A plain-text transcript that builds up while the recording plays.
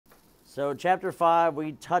So chapter 5,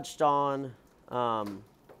 we touched on,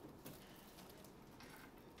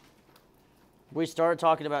 we started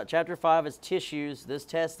talking about chapter 5 is tissues. This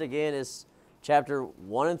test again is chapter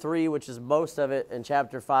 1 and 3, which is most of it, and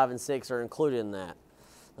chapter 5 and 6 are included in that.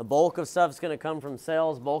 The bulk of stuff is going to come from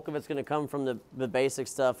cells. Bulk of it's going to come from the basic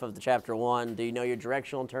stuff of the chapter 1. Do you know your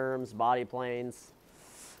directional terms, body planes,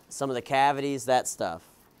 some of the cavities, that stuff.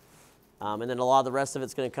 And then a lot of the rest of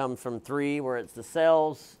it's going to come from 3, where it's the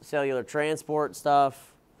cells, cellular transport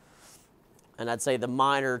stuff. And I'd say the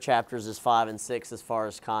minor chapters is 5 and 6 as far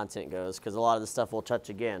as content goes, because a lot of the stuff we'll touch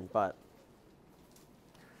again, but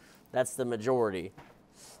that's the majority.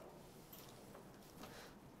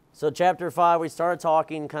 So chapter 5, we started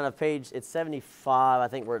talking kind of it's 75, I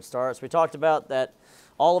think, where it starts. We talked about that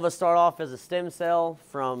all of us start off as a stem cell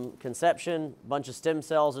from conception. A bunch of stem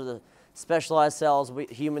cells are the specialized cells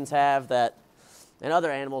humans have that, and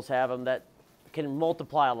other animals have them, that can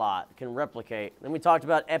multiply a lot, can replicate. Then we talked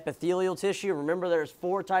about epithelial tissue. Remember, there's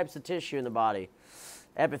 4 types of tissue in the body.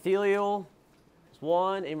 Epithelial is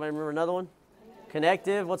one. Anybody remember another one?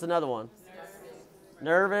 Connective. What's another one?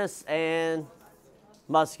 Nervous and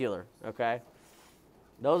muscular. Okay.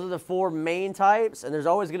 Those are the 4 main types, and there's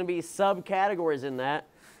always going to be subcategories in that.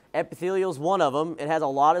 Epithelial is one of them. It has a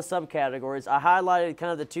lot of subcategories. I highlighted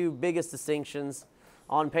kind of the 2 biggest distinctions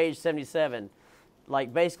on page 77.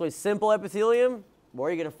 Like basically simple epithelium, where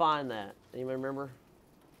are you going to find that? Anybody remember?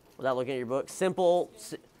 Without looking at your book. Simple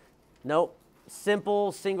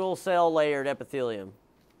single cell layered epithelium.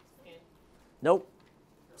 Nope.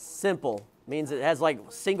 Simple means it has like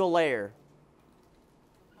single layer.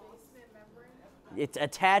 It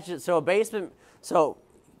attaches, so a basement, so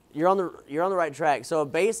you're on the right track. So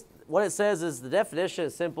what it says is the definition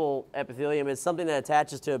of simple epithelium is something that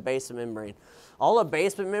attaches to a basement membrane. All a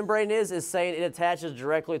basement membrane is saying it attaches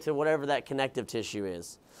directly to whatever that connective tissue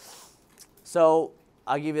is. So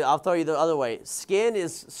I'll throw you the other way. Skin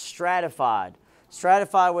is stratified.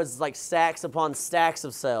 Stratified was like stacks upon stacks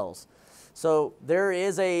of cells. So there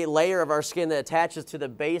is a layer of our skin that attaches to the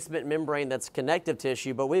basement membrane that's connective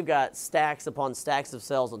tissue, but we've got stacks upon stacks of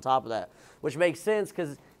cells on top of that, which makes sense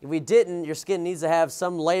because if we didn't, your skin needs to have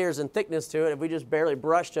some layers and thickness to it. If we just barely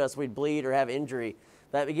brushed us, we'd bleed or have injury.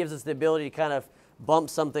 That gives us the ability to kind of bump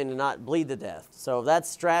something and not bleed to death. So that's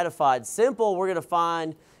stratified. Simple, we're going to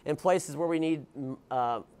find in places where we need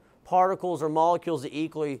particles or molecules to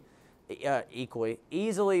easily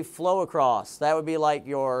flow across. That would be like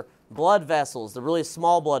your blood vessels, the really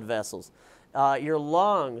small blood vessels. Your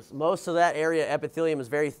lungs, most of that area epithelium is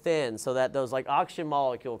very thin, so that those like oxygen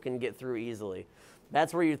molecule can get through easily.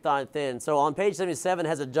 That's where you find thin. So on page 77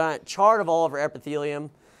 has a giant chart of all of our epithelium.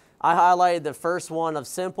 I highlighted the first one of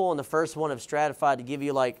simple and the first one of stratified to give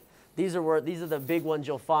you like, these are the big ones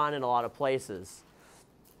you'll find in a lot of places.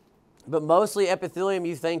 But mostly epithelium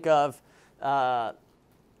you think of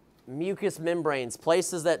mucous membranes,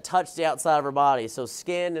 places that touch the outside of our body. So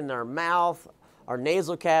skin in our mouth, our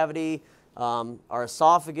nasal cavity, our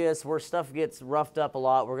esophagus, where stuff gets roughed up a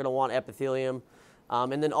lot, we're going to want epithelium.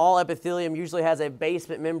 And then all epithelium usually has a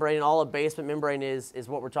basement membrane, and all a basement membrane is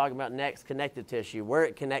what we're talking about next, connective tissue, where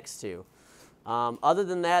it connects to. Other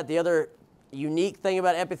than that, the other unique thing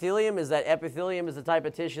about epithelium is that epithelium is the type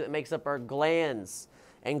of tissue that makes up our glands.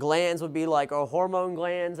 And glands would be like our hormone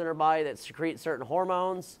glands in our body that secrete certain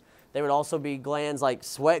hormones. They would also be glands like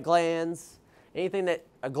sweat glands. Anything that,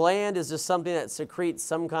 a gland is just something that secretes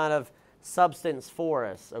some kind of substance for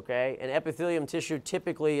us, okay? And epithelium tissue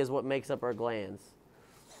typically is what makes up our glands.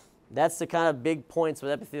 That's the kind of big points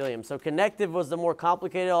with epithelium. So connective was the more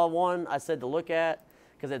complicated one I said to look at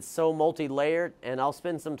because it's so multi-layered, and I'll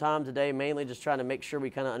spend some time today mainly just trying to make sure we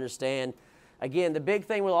kind of understand. Again, the big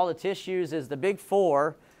thing with all the tissues is the big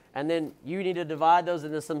 4, and then you need to divide those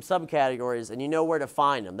into some subcategories, and you know where to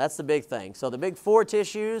find them. That's the big thing. So the big 4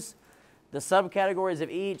 tissues, the subcategories of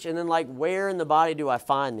each, and then like where in the body do I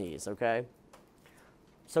find these, okay?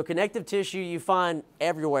 So connective tissue you find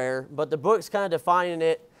everywhere, but the book's kind of defining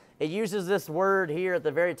it. It uses this word here at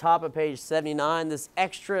the very top of page 79, this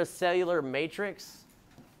extracellular matrix.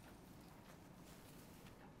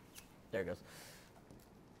 There it goes.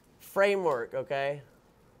 Framework, okay?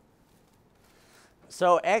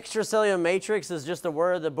 So extracellular matrix is just a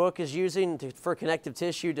word the book is using for connective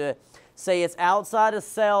tissue to say it's outside a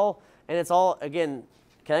cell, and it's all, again,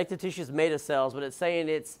 connective tissue is made of cells, but it's saying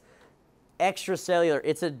it's extracellular.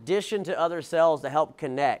 It's addition to other cells to help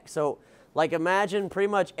connect. So like imagine pretty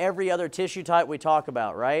much every other tissue type we talk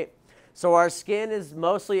about, right? So our skin is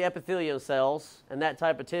mostly epithelial cells and that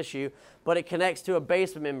type of tissue, but it connects to a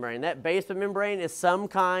basement membrane. That basement membrane is some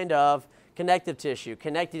kind of connective tissue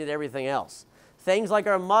connecting to everything else. Things like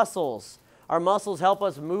our muscles. Our muscles help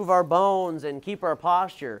us move our bones and keep our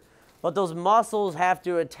posture. But those muscles have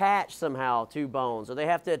to attach somehow to bones, or they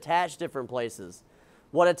have to attach different places.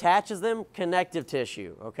 What attaches them? Connective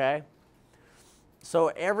tissue, okay? So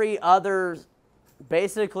every other,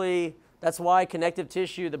 basically, that's why connective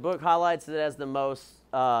tissue, the book highlights it as the most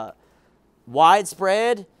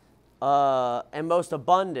widespread and most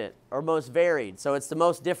abundant or most varied. So it's the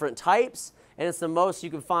most different types, and it's the most you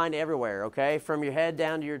can find everywhere, okay? From your head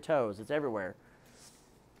down to your toes, it's everywhere.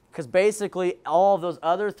 Because basically all of those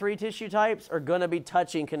other 3 tissue types are going to be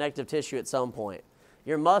touching connective tissue at some point.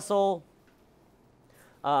 Your muscle,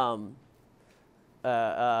 your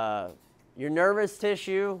nervous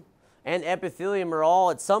tissue, and epithelium are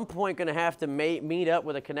all at some point going to have to meet up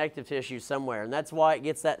with a connective tissue somewhere, and that's why it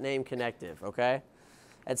gets that name connective, okay?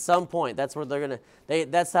 At some point, that's where they're going to,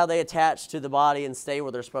 that's how they attach to the body and stay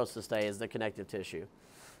where they're supposed to stay, is the connective tissue.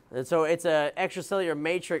 And so it's an extracellular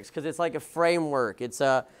matrix because it's like a framework. It's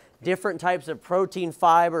different types of protein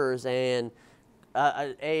fibers and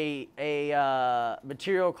a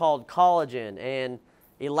material called collagen and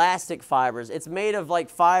elastic fibers. It's made of like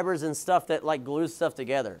fibers and stuff that like glues stuff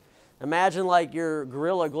together. Imagine like your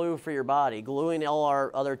Gorilla Glue for your body, gluing all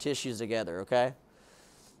our other tissues together, okay?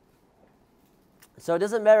 So it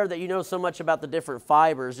doesn't matter that you know so much about the different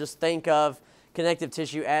fibers. Just think of connective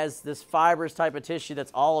tissue as this fibrous type of tissue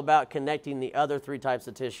that's all about connecting the other 3 types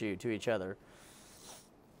of tissue to each other.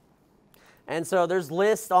 And so there's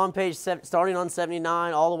lists on page starting on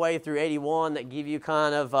 79 all the way through 81 that give you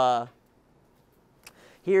kind of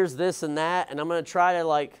here's this and that, and I'm going to try to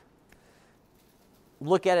like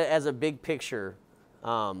look at it as a big picture.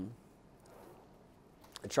 I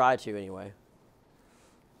try to anyway.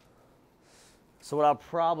 So what I'll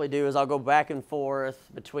probably do is I'll go back and forth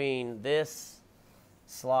between this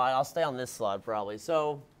slide. I'll stay on this slide probably.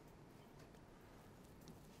 So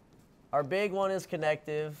our big one is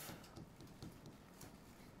connective.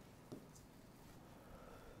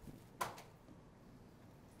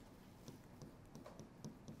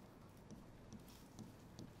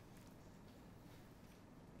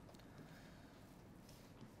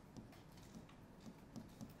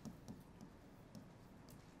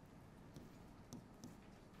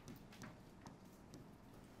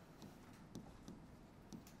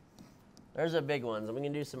 There's the big ones, and we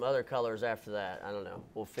can do some other colors after that. I don't know.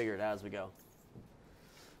 We'll figure it out as we go.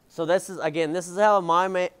 So this is, again, this is how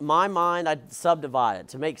in my mind I subdivide it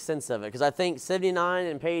to make sense of it. Because I think 79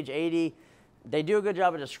 and page 80, they do a good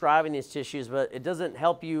job of describing these tissues, but it doesn't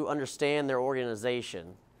help you understand their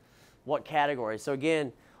organization, what categories. So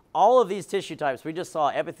again, all of these tissue types, we just saw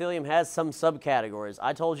epithelium has some subcategories.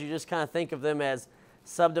 I told you just kind of think of them as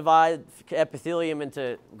subdivide epithelium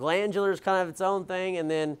into glandulars, kind of its own thing, and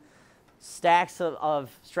then stacks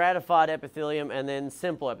of stratified epithelium, and then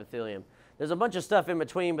simple epithelium. There's a bunch of stuff in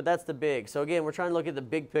between, but that's the big. So again, we're trying to look at the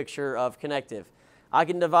big picture of connective. I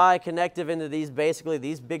can divide connective into these, basically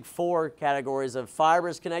these big 4 categories of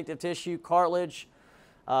fibrous connective tissue, cartilage,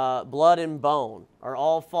 blood, and bone are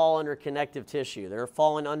all fall under connective tissue. They're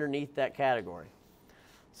falling underneath that category.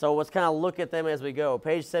 So let's kind of look at them as we go.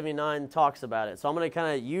 Page 79 talks about it. So I'm going to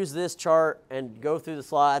kind of use this chart and go through the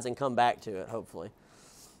slides and come back to it, hopefully.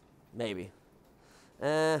 Maybe.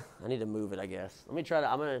 I need to move it, I guess. Let me try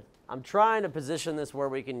to, I'm trying to position this where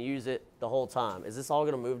we can use it the whole time. Is this all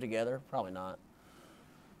going to move together? Probably not.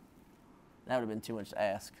 That would have been too much to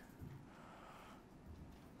ask.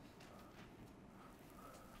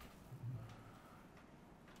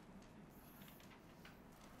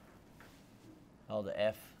 Oh, the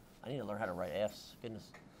F. I need to learn how to write Fs. Goodness.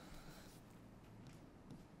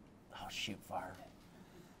 Oh, shoot, fire.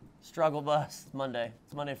 Struggle bus, Monday.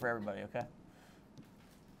 It's Monday for everybody, okay?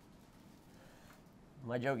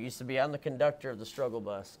 My joke used to be, I'm the conductor of the struggle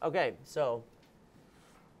bus. Okay, so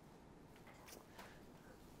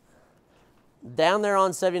down there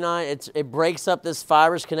on 79, it breaks up this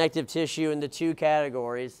fibrous connective tissue into 2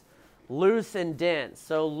 categories, loose and dense.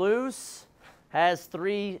 So loose has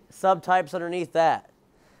 3 subtypes underneath that,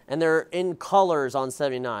 and they're in colors on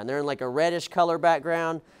 79. They're in like a reddish color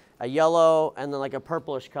background, a yellow, and then like a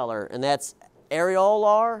purplish color, and that's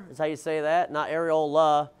areolar, is how you say that, not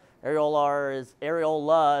areola.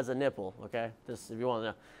 Areola is a nipple, okay? This, if you want to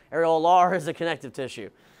know. Areolar is a connective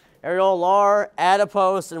tissue. Areolar,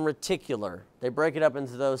 adipose, and reticular. They break it up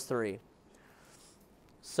into those 3.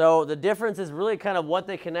 So the difference is really kind of what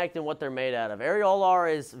they connect and what they're made out of.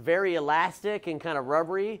 Areolar is very elastic and kind of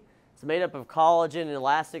rubbery. It's made up of collagen and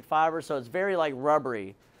elastic fiber, so it's very like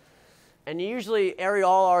rubbery. And usually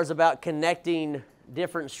areolar is about connecting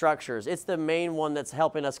different structures. It's the main one that's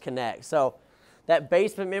helping us connect. So that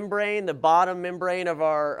basement membrane, the bottom membrane of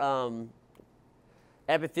our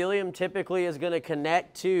epithelium typically is going to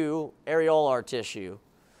connect to areolar tissue.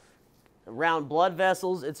 Around blood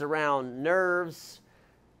vessels, it's around nerves.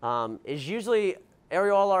 Is usually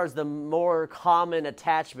areolar is the more common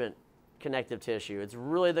attachment connective tissue. It's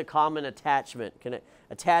really the common attachment,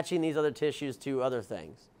 attaching these other tissues to other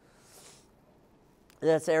things.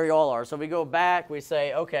 That's areolar. So we go back, we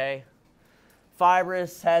say, okay,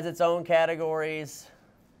 fibrous has its own categories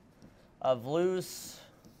of loose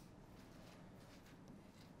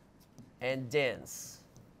and dense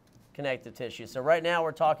connective tissue. So right now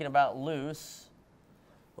we're talking about loose.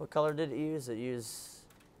 What color did it use? It used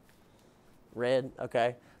red.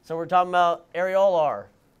 Okay. So we're talking about areolar.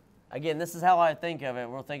 Again, this is how I think of it.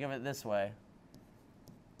 We'll think of it this way.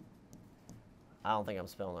 I don't think I'm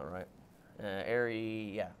spelling it right.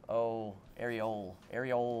 Areolar.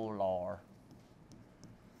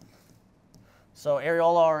 So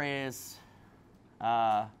areolar is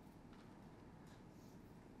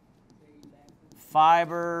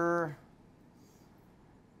fiber,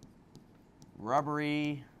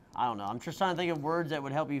 rubbery. I don't know. I'm just trying to think of words that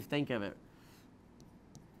would help you think of it.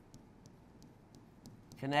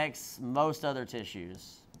 Connects most other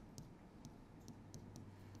tissues.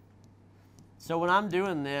 So when I'm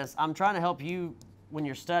doing this, I'm trying to help you when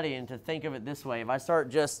you're studying to think of it this way. If I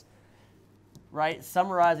start just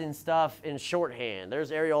summarizing stuff in shorthand,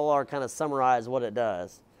 there's areolar, kind of summarize what it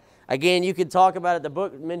does. Again, you could talk about it. The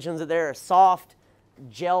book mentions that they're a soft,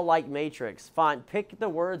 gel-like matrix. Fine, pick the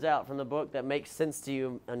words out from the book that make sense to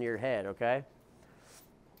you in your head, okay?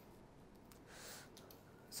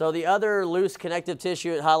 So the other loose connective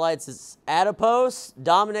tissue it highlights is adipose,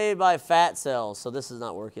 dominated by fat cells. So this is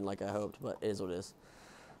not working like I hoped, but it is what it is.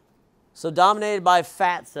 So dominated by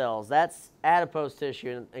fat cells, that's adipose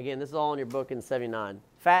tissue. And again, this is all in your book in 79.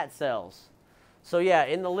 Fat cells. So yeah,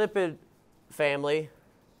 in the lipid family,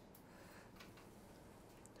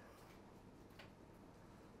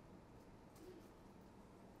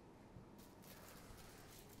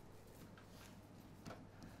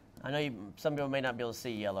 I know some people may not be able to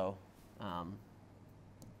see yellow.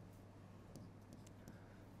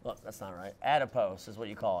 Look, that's not right. Adipose is what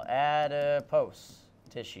you call it. Adipose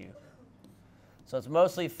tissue. So it's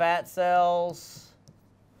mostly fat cells.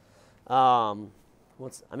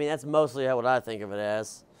 That's mostly what I think of it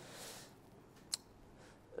as.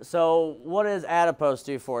 So what does adipose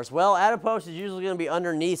do for us? Well, adipose is usually going to be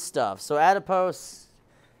underneath stuff. So adipose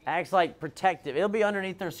acts like protective. It'll be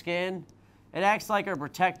underneath their skin. It acts like a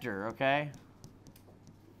protector, okay?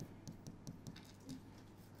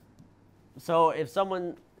 So if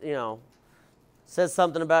someone, says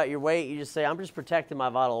something about your weight, you just say, I'm just protecting my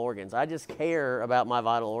vital organs. I just care about my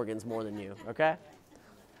vital organs more than you, okay?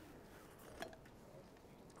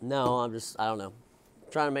 No, I don't know.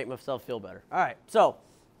 I'm trying to make myself feel better. All right, so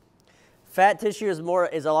fat tissue is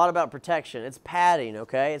a lot about protection. It's padding,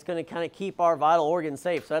 okay? It's going to kind of keep our vital organs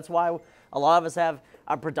safe. So that's why a lot of us have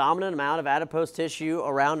a predominant amount of adipose tissue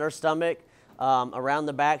around our stomach, around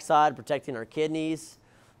the backside, protecting our kidneys.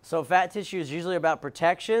 So fat tissue is usually about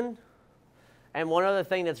protection. And one other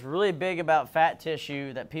thing that's really big about fat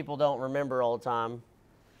tissue that people don't remember all the time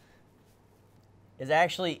is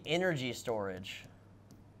actually energy storage.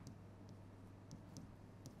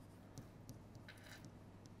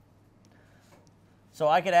 So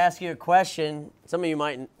I could ask you a question. Some of you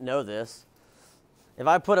might know this. If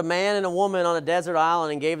I put a man and a woman on a desert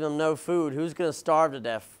island and gave them no food, who's going to starve to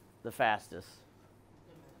death the fastest?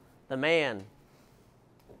 The man.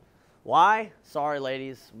 Why? Sorry,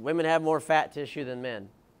 ladies. Women have more fat tissue than men.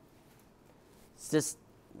 It's just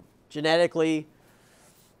genetically,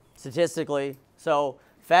 statistically. So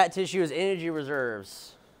fat tissue is energy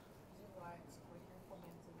reserves.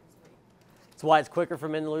 It's why it's quicker for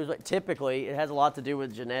men to lose weight. Typically, it has a lot to do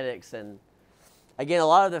with genetics. And again, a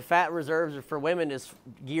lot of the fat reserves for women is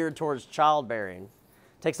geared towards childbearing.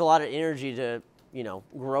 It takes a lot of energy to,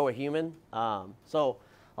 grow a human. So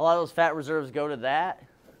a lot of those fat reserves go to that.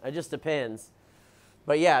 It just depends.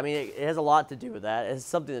 But yeah, it has a lot to do with that. It has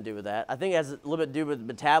something to do with that. I think it has a little bit to do with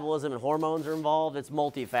metabolism and hormones are involved. It's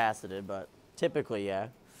multifaceted, but typically, yeah.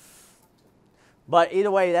 But either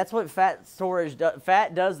way, that's what fat storage does.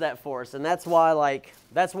 Fat does that for us, and that's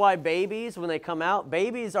why babies, when they come out,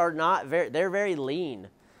 babies are they're very lean.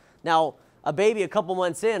 Now, a baby a couple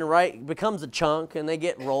months in, becomes a chunk, and they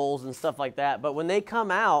get rolls and stuff like that. But when they come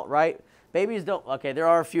out, babies don't, okay, there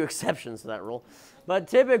are a few exceptions to that rule. But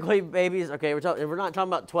typically babies, okay, we're not talking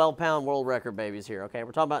about 12-pound world record babies here, okay?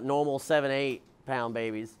 We're talking about normal 7, 8-pound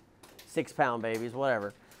babies, 6-pound babies,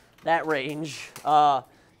 whatever. That range.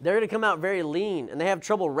 they're going to come out very lean, and they have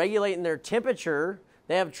trouble regulating their temperature.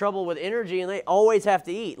 They have trouble with energy, and they always have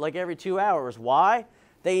to eat like every 2 hours. Why?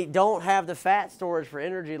 They don't have the fat storage for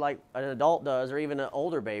energy like an adult does, or even an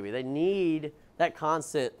older baby. They need that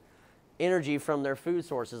constant energy from their food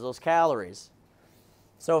sources, those calories.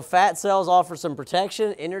 So fat cells offer some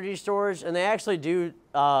protection, energy storage, and they actually do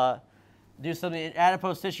something.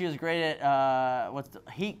 Adipose tissue is great at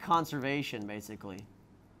heat conservation, basically.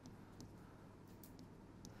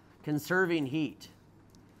 Conserving heat.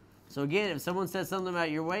 So again, if someone says something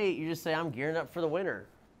about your weight, you just say, I'm gearing up for the winter.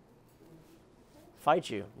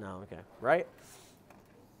 Fight you. No, okay, right?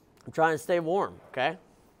 I'm trying to stay warm, okay?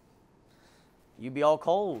 You be all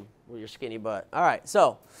cold with your skinny butt. All right,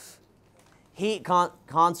 so heat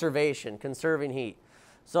conservation, conserving heat.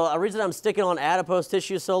 So the reason I'm sticking on adipose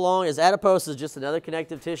tissue so long is adipose is just another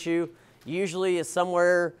connective tissue. Usually is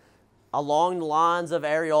somewhere along the lines of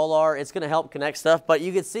areolar. It's going to help connect stuff. But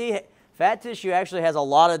you can see fat tissue actually has a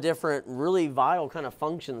lot of different really vital kind of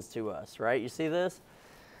functions to us, right? You see this?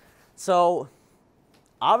 So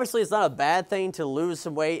obviously it's not a bad thing to lose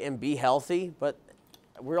some weight and be healthy, but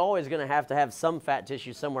we're always going to have some fat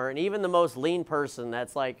tissue somewhere. And even the most lean person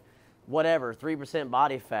that's like whatever, 3%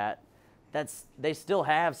 body fat, they still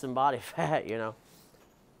have some body fat, you know.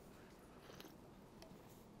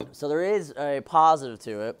 So there is a positive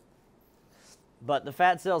to it. But the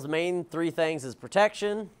fat cell's main three things is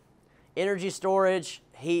protection, energy storage,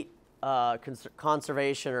 heat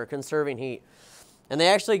conservation or conserving heat. And they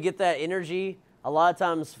actually get that energy. A lot of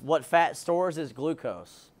times what fat stores is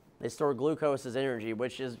glucose. They store glucose as energy,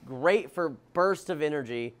 which is great for bursts of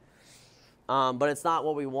energy, but it's not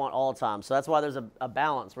what we want all the time. So that's why there's a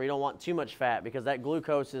balance where you don't want too much fat, because that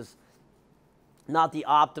glucose is not the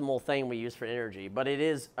optimal thing we use for energy, but it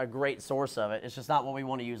is a great source of it. It's just not what we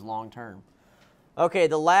want to use long term. Okay,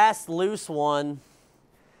 the last loose one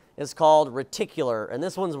is called reticular, and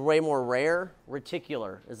this one's way more rare.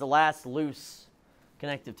 Reticular is the last loose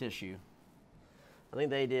connective tissue. I think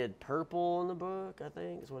they did purple in the book, I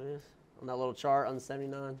think is what it is, on that little chart on the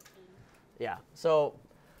 79. Yeah, so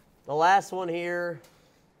the last one here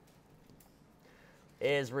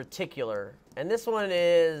is reticular, and this one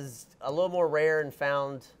is a little more rare and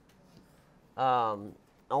found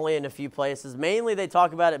only in a few places. Mainly they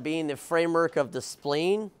talk about it being the framework of the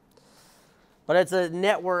spleen, but it's a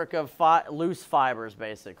network of loose fibers,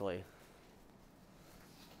 basically.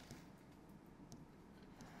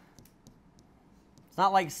 It's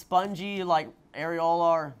not like spongy like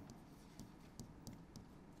areolar.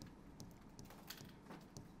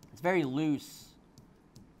 It's very loose.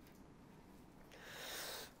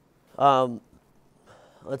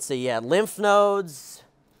 Let's see, yeah, lymph nodes,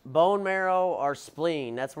 bone marrow, or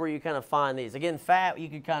spleen. That's where you kind of find these. Again, fat you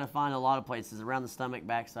could kind of find a lot of places around the stomach,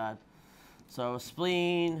 backside. So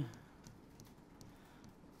spleen,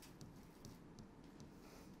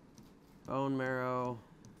 bone marrow,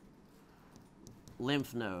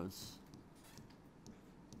 lymph nodes.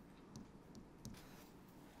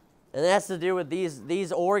 And it has to do with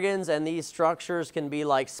these organs, and these structures can be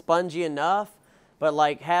like spongy enough, but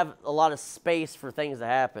like have a lot of space for things to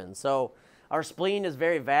happen. So our spleen is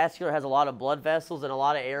very vascular, has a lot of blood vessels and a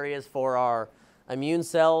lot of areas for our immune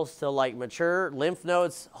cells to like mature. Lymph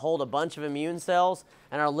nodes hold a bunch of immune cells,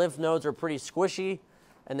 and our lymph nodes are pretty squishy,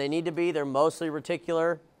 and they need to be. They're mostly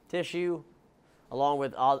reticular tissue, along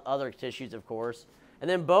with other tissues, of course. And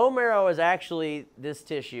then bone marrow is actually this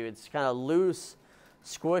tissue. It's kind of loose,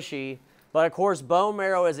 squishy, but of course bone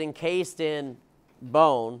marrow is encased in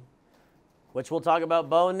bone, which we'll talk about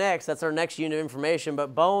bone next. That's our next unit of information.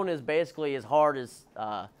 But bone is basically as hard as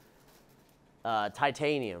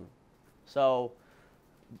titanium. So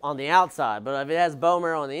on the outside, but if it has bone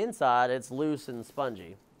marrow on the inside, it's loose and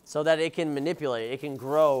spongy, so that it can manipulate, it can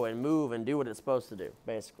grow and move and do what it's supposed to do,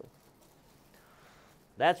 basically.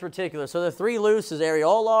 That's reticular. So the three loose is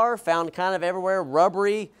areolar, found kind of everywhere,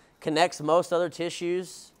 rubbery, connects most other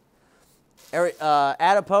tissues.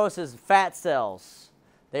 Adipose is fat cells.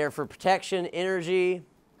 They are for protection, energy,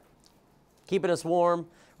 keeping us warm.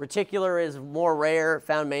 Reticular is more rare,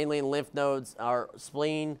 found mainly in lymph nodes. Our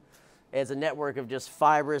spleen is a network of just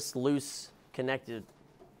fibrous, loose, connected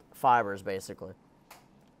fibers, basically.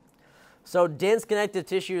 So dense connective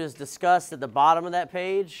tissue is discussed at the bottom of that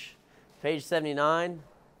page, page 79.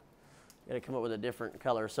 Got to come up with a different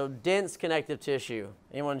color. So dense connective tissue.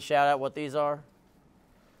 Anyone shout out what these are?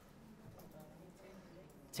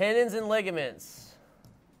 Tendons and ligaments.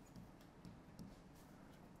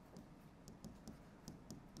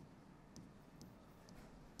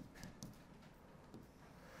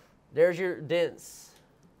 There's your dense.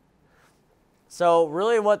 So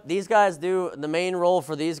really what these guys do, the main role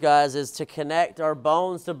for these guys is to connect our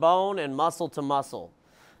bones to bone and muscle to muscle.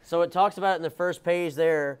 So it talks about it in the first page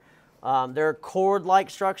there. They're cord-like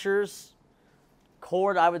structures.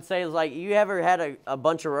 Cord, I would say, is like, you ever had a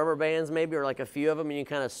bunch of rubber bands maybe, or like a few of them, and you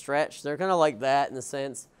kind of stretch? They're kind of like that in the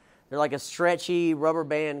sense. They're like a stretchy rubber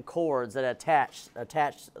band cords that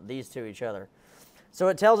attach these to each other. So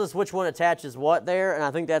it tells us which one attaches what there, and I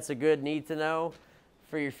think that's a good need to know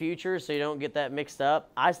for your future so you don't get that mixed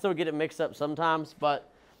up. I still get it mixed up sometimes,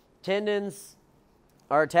 but tendons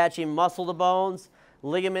are attaching muscle to bones.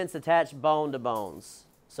 Ligaments attach bone to bones.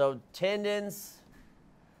 So tendons,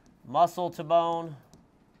 muscle to bone.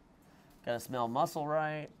 Gotta smell muscle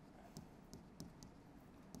right.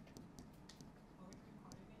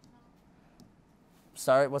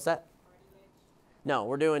 Sorry, what's that? No,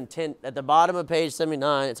 we're doing at the bottom of page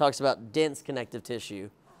 79, it talks about dense connective tissue.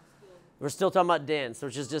 We're still talking about dense,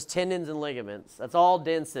 which is just tendons and ligaments. That's all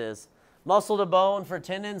dense is. Muscle to bone for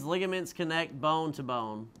tendons, ligaments connect bone to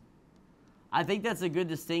bone. I think that's a good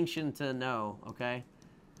distinction to know, okay?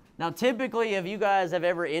 Now, typically, if you guys have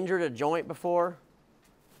ever injured a joint before,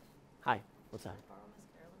 hi, what's that?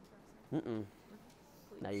 Mm-mm.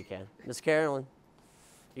 Now you can. Miss Carolyn,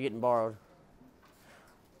 you're getting borrowed.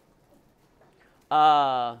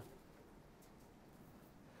 What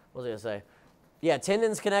was I going to say? Yeah,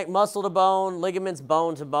 tendons connect muscle to bone, ligaments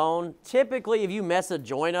bone to bone. Typically, if you mess a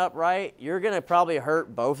joint up right, you're going to probably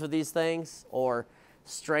hurt both of these things, or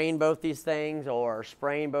strain both these things, or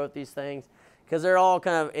sprain both these things, because they're all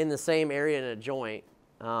kind of in the same area in a joint.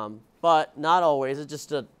 But not always. It just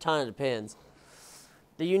kind of depends.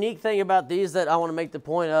 The unique thing about these that I want to make the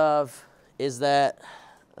point of is that,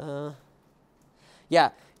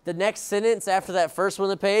 the next sentence after that first one on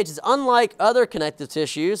the page is, unlike other connective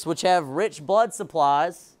tissues, which have rich blood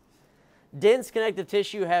supplies, dense connective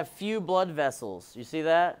tissue have few blood vessels. You see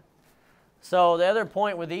that? So the other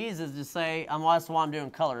point with these is to say, that's why I'm doing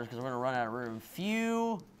colors, because we're going to run out of room.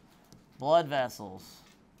 Few blood vessels.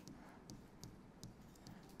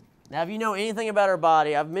 Now, if you know anything about our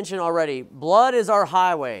body, I've mentioned already, blood is our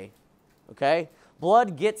highway, okay?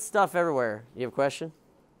 Blood gets stuff everywhere. You have a question?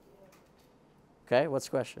 Okay, what's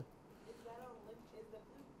the question?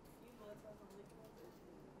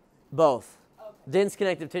 Both. Okay. Dense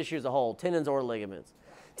connective tissue as a whole, tendons or ligaments.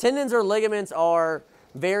 Tendons or ligaments are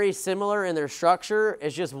very similar in their structure.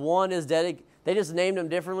 It's just one is dedicated. They just named them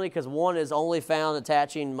differently because one is only found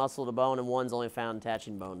attaching muscle to bone and one's only found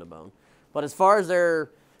attaching bone to bone. But as far as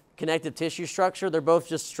their connective tissue structure, they're both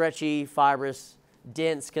just stretchy, fibrous,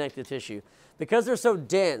 dense connective tissue. Because they're so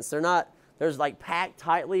dense, there's like packed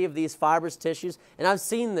tightly of these fibrous tissues. And I've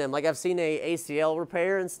seen them, like I've seen a ACL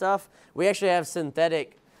repair and stuff. We actually have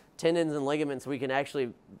synthetic tendons and ligaments we can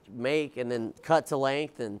actually make and then cut to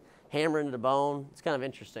length and hammer into the bone. It's kind of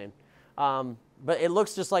interesting. But it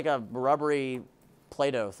looks just like a rubbery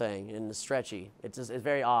Play-Doh thing and stretchy. It's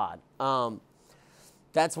very odd.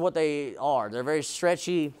 That's what they are. They're very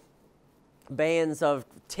stretchy bands of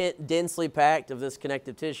densely packed of this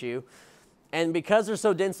connective tissue. And because they're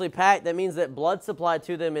so densely packed, that means that blood supply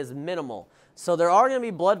to them is minimal. So there are going to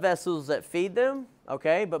be blood vessels that feed them,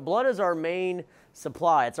 okay? But blood is our main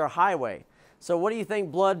supply. It's our highway. So what do you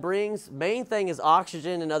think blood brings? Main thing is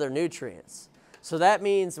oxygen and other nutrients. So that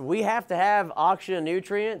means we have to have oxygen and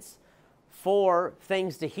nutrients for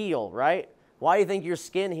things to heal, right? Why do you think your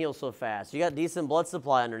skin heals so fast? You got decent blood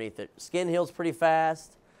supply underneath it. Skin heals pretty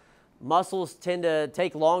fast. Muscles tend to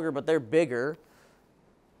take longer, but they're bigger.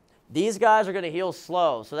 These guys are going to heal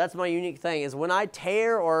slow. So that's my unique thing is when I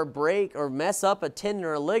tear or break or mess up a tendon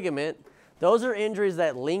or a ligament, those are injuries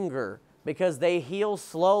that linger because they heal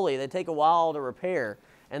slowly. They take a while to repair.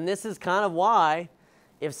 And this is kind of why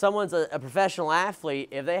if someone's a professional athlete,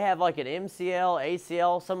 if they have like an MCL,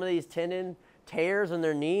 ACL, some of these tendon tears in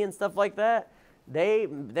their knee and stuff like that,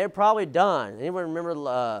 they're probably done. Anyone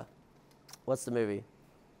remember, what's the movie?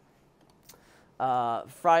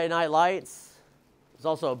 Friday Night Lights. There's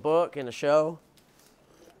also a book and a show.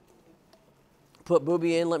 Put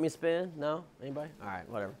Booby in, let me spin. No? Anybody? All right,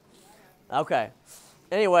 whatever. Okay.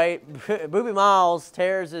 Anyway, Booby Miles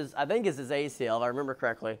tears I think it's his ACL, if I remember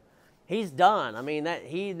correctly. He's done. I mean,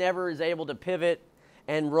 he never is able to pivot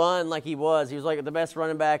and run like he was. He was like the best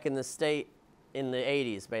running back in the state in the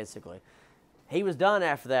 80s, basically. He was done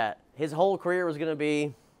after that. His whole career was going to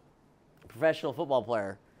be a professional football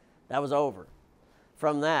player. That was over.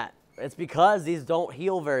 From that, it's because these don't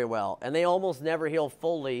heal very well, and they almost never heal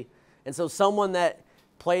fully. And so someone that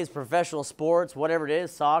plays professional sports, whatever it is,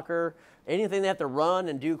 soccer, anything they have to run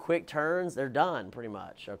and do quick turns, they're done pretty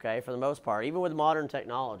much, okay, for the most part, even with modern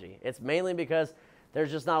technology. It's mainly because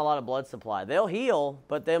There's just not a lot of blood supply. They'll heal,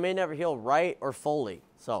 but they may never heal right or fully.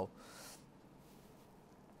 So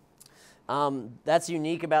that's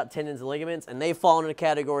unique about tendons and ligaments, and they fall into a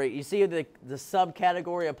category. You see the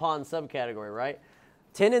subcategory upon subcategory, right?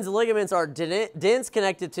 Tendons and ligaments are dense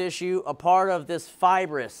connective tissue, a part of this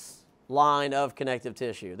fibrous line of connective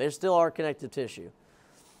tissue. They still are connective tissue.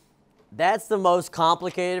 That's the most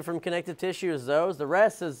complicated from connective tissue is those. The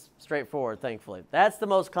rest is straightforward, thankfully. That's the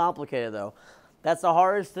most complicated, though. That's the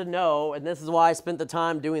hardest to know, and this is why I spent the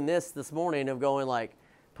time doing this morning of going like,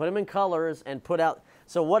 put them in colors and put out.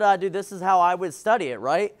 So what I do, this is how I would study it,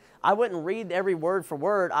 right? I wouldn't read every word for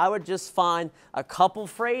word. I would just find a couple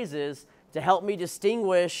phrases to help me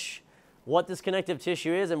distinguish what this connective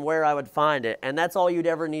tissue is and where I would find it. And that's all you'd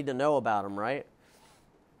ever need to know about them, right?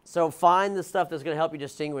 So find the stuff that's going to help you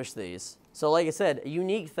distinguish these. So like I said,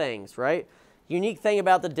 unique things, right? Unique thing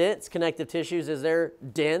about the dense connective tissues is they're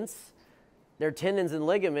dense, they're tendons and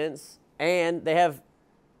ligaments, and they have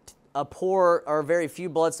a poor or very few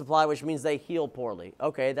blood supply, which means they heal poorly.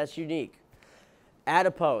 Okay, that's unique.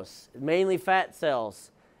 Adipose, mainly fat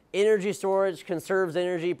cells. Energy storage, conserves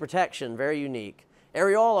energy, protection, very unique.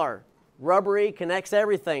 Areolar, rubbery, connects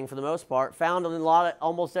everything for the most part, found in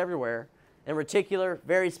almost everywhere. And reticular,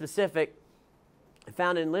 very specific,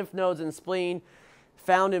 found in lymph nodes and spleen,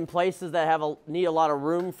 found in places that need a lot of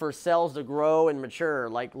room for cells to grow and mature,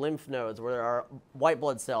 like lymph nodes where our white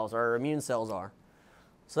blood cells, our immune cells are.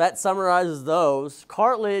 So that summarizes those.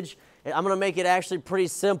 Cartilage, I'm going to make it actually pretty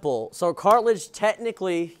simple. So cartilage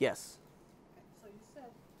technically, yes? So you said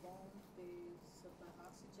bone, they supply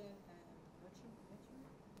oxygen and nutrients?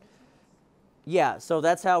 Yeah, so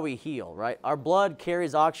that's how we heal, right? Our blood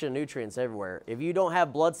carries oxygen and nutrients everywhere. If you don't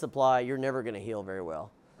have blood supply, you're never going to heal very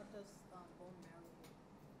well. What does bone marrow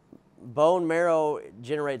do? Bone marrow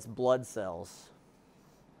generates blood cells.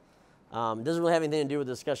 It doesn't really have anything to do with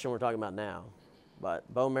the discussion we're talking about now, but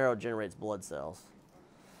bone marrow generates blood cells.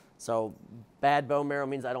 So bad bone marrow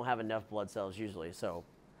means I don't have enough blood cells usually. So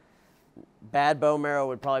bad bone marrow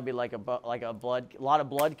would probably be like a lot of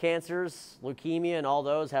blood cancers, leukemia, and all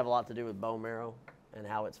those have a lot to do with bone marrow and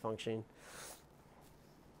how it's functioning.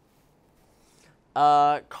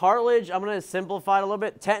 Cartilage, I'm going to simplify it a little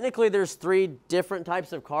bit. Technically, there's 3 different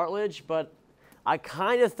types of cartilage, but I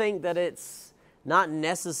kind of think that it's not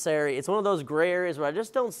necessary. It's one of those gray areas where I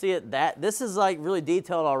just don't see it this is like really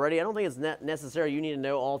detailed already. I don't think it's necessary you need to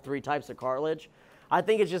know all 3 types of cartilage. I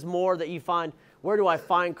think it's just more that you find, where do I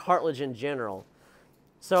find cartilage in general?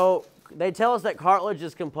 So they tell us that cartilage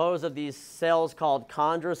is composed of these cells called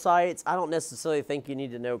chondrocytes. I don't necessarily think you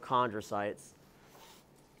need to know chondrocytes.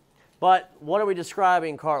 But what are we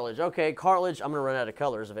describing cartilage? Okay, cartilage, I'm going to run out of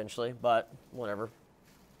colors eventually, but whatever.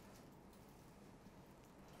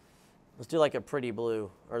 Let's do like a pretty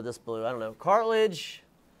blue, or this blue, I don't know. Cartilage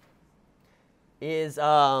is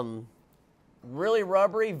really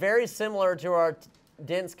rubbery, very similar to our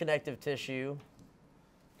dense connective tissue.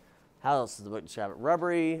 How else does the book describe it?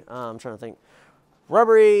 Rubbery, I'm trying to think.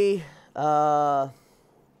 Rubbery,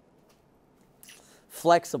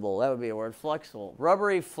 flexible, that would be a word, flexible.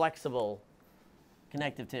 Rubbery, flexible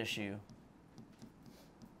connective tissue.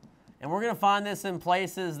 And we're going to find this in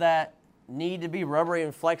places that need to be rubbery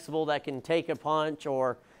and flexible, that can take a punch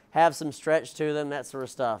or have some stretch to them, that sort of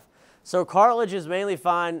stuff. So cartilage is mainly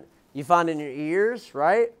you find in your ears,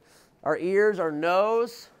 right? Our ears, our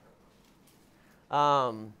nose,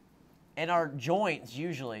 and our joints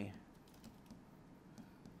usually.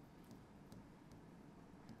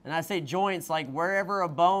 And I say joints like wherever a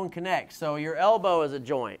bone connects. So your elbow is a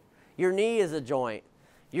joint. Your knee is a joint.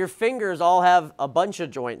 Your fingers all have a bunch of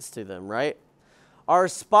joints to them, right? Our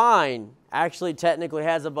spine actually technically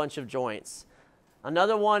has a bunch of joints.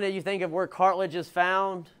 Another one that you think of where cartilage is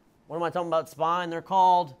found, what am I talking about spine? They're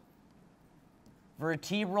called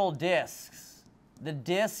vertebral discs. The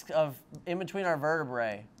disc in between our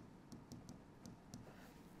vertebrae.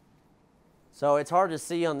 So it's hard to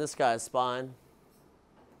see on this guy's spine.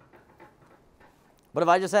 But if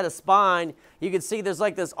I just had a spine, you could see there's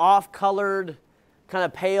like this off-colored, kind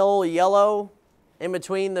of pale yellow in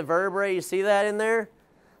between the vertebrae. You see that in there?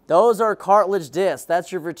 Those are cartilage discs.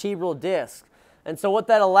 That's your vertebral disc. And so what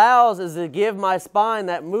that allows is to give my spine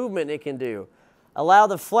that movement it can do. Allow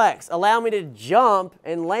the flex. Allow me to jump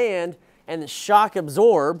and land and shock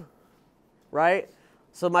absorb, right?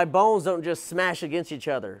 So my bones don't just smash against each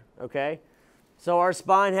other, okay? So our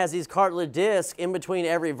spine has these cartilage discs in between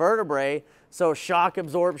every vertebrae. So shock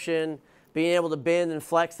absorption, being able to bend and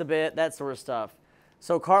flex a bit, that sort of stuff.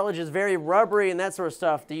 So cartilage is very rubbery and that sort of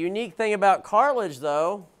stuff. The unique thing about cartilage,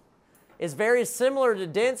 though, is very similar to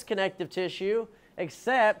dense connective tissue,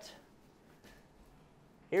 except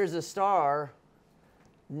here's a star,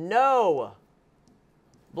 no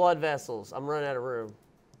blood vessels. I'm running out of room.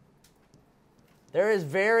 There is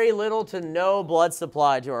very little to no blood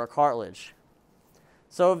supply to our cartilage.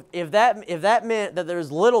 So if that meant that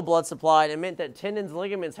there's little blood supply, and it meant that tendons and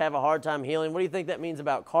ligaments have a hard time healing, what do you think that means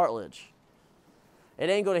about cartilage? It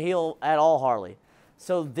ain't going to heal at all, hardly.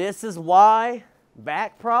 So this is why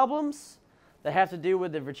back problems that have to do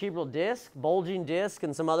with the vertebral disc, bulging disc,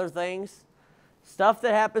 and some other things, stuff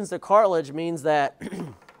that happens to cartilage means that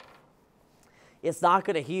it's not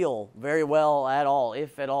going to heal very well at all,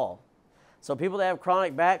 if at all. So people that have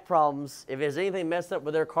chronic back problems, if there's anything messed up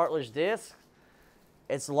with their cartilage disc,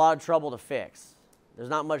 it's a lot of trouble to fix. There's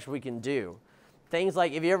not much we can do. Things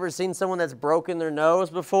like, have you ever seen someone that's broken their nose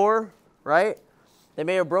before, right? They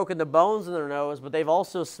may have broken the bones in their nose, but they've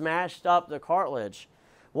also smashed up the cartilage.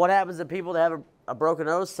 What happens to people that have a broken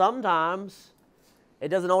nose? Sometimes it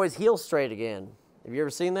doesn't always heal straight again. Have you ever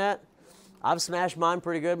seen that? I've smashed mine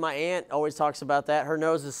pretty good. My aunt always talks about that. Her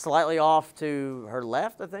nose is slightly off to her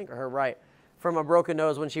left, I think, or her right, from a broken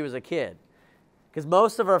nose when she was a kid. Because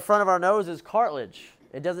most of our front of our nose is cartilage.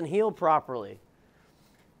 It doesn't heal properly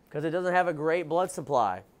because it doesn't have a great blood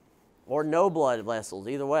supply or no blood vessels,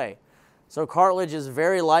 either way. So cartilage is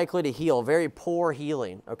very likely to heal, very poor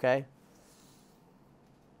healing, okay?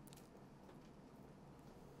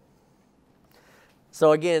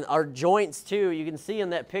 So again, our joints too, you can see in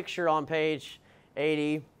that picture on page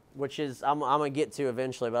 80, which is, I'm going to get to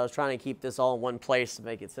eventually, but I was trying to keep this all in one place to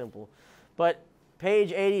make it simple. But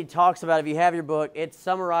page 80 talks about, if you have your book, it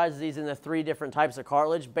summarizes these into 3 different types of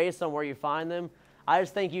cartilage based on where you find them. I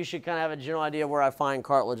just think you should kind of have a general idea where I find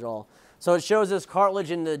cartilage all. So it shows us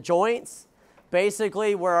cartilage in the joints,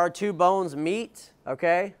 basically where our 2 bones meet,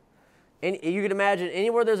 okay? And you can imagine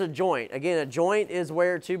anywhere there's a joint. Again, a joint is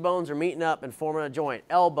where 2 bones are meeting up and forming a joint.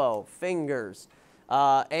 Elbow, fingers,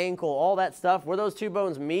 ankle, all that stuff. Where those 2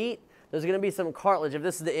 bones meet, there's going to be some cartilage. If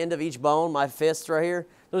this is the end of each bone, my fist right here,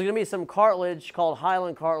 there's going to be some cartilage called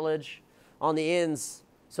hyaline cartilage on the ends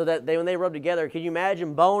so that when they rub together, can you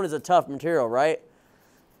imagine bone is a tough material, right?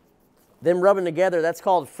 Them rubbing together, that's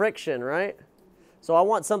called friction, right? So I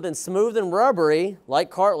want something smooth and rubbery,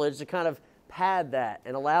 like cartilage, to kind of pad that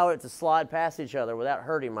and allow it to slide past each other without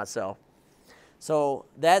hurting myself. So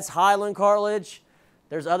that's hyaline cartilage.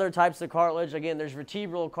 There's other types of cartilage. Again, there's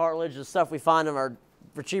vertebral cartilage, the stuff we find in our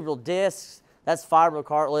vertebral discs. That's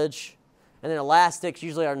fibrocartilage. And then elastics,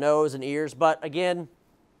 usually our nose and ears. But again,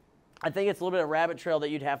 I think it's a little bit of a rabbit trail that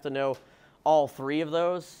you'd have to know all 3 of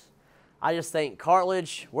those. I just think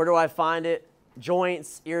cartilage, where do I find it?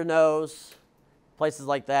 Joints, ear, nose, places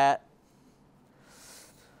like that.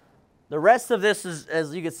 The rest of this, is,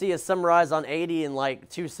 as you can see, is summarized on 80 in like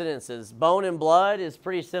 2 sentences. Bone and blood is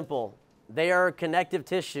pretty simple. They are connective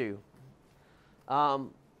tissue.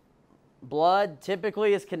 Blood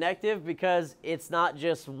typically is connective because it's not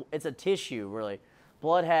just, it's a tissue, really.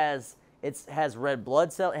 Blood has red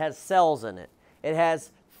blood cells, it has cells in it. It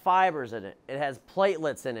has fibers in it. It has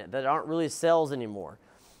platelets in it that aren't really cells anymore.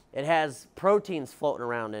 It has proteins floating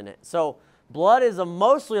around in it. So blood is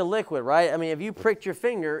mostly a liquid, right? I mean, if you pricked your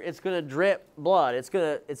finger, it's going to drip blood.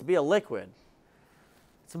 It's be a liquid.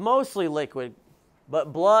 It's mostly liquid,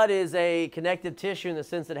 but blood is a connective tissue in the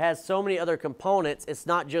sense that it has so many other components. It's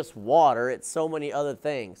not just water. It's so many other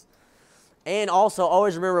things. And also,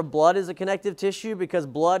 always remember, blood is a connective tissue because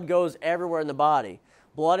blood goes everywhere in the body.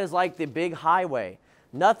 Blood is like the big highway.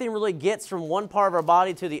 Nothing really gets from one part of our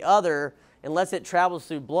body to the other unless it travels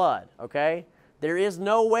through blood, okay? There is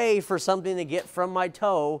no way for something to get from my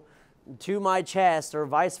toe to my chest or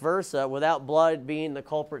vice versa without blood being the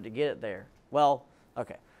culprit to get it there. Well,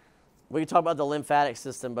 okay. We can talk about the lymphatic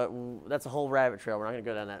system, but that's a whole rabbit trail. We're not going to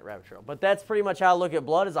go down that rabbit trail. But that's pretty much how I look at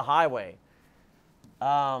blood as a highway.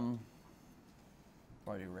 Already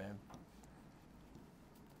ran.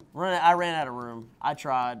 I ran out of room. I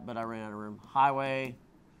tried, but I ran out of room. Highway.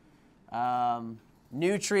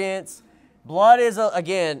 Nutrients. Blood is,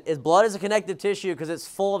 blood is a connective tissue because it's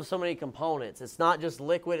full of so many components. It's not just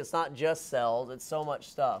liquid. It's not just cells. It's so much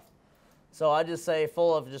stuff. So I just say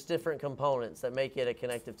full of just different components that make it a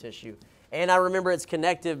connective tissue. And I remember it's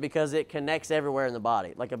connective because it connects everywhere in the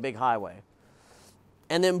body, like a big highway.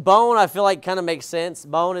 And then bone, I feel like kind of makes sense.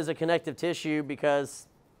 Bone is a connective tissue because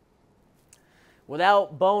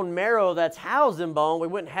without bone marrow that's housed in bone, we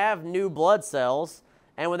wouldn't have new blood cells.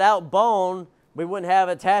 And without bone, we wouldn't have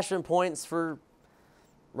attachment points for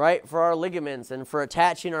our ligaments and for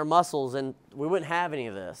attaching our muscles, and we wouldn't have any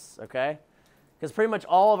of this, okay? Because pretty much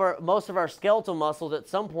most of our skeletal muscles at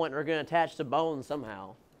some point are going to attach to bone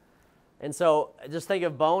somehow. And so just think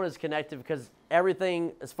of bone as connective because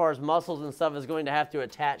everything as far as muscles and stuff is going to have to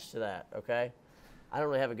attach to that, okay? I don't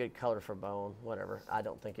really have a good color for bone, whatever. I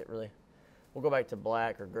don't think it really. We'll go back to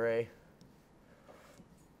black or gray.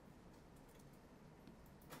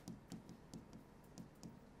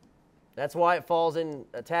 That's why it falls in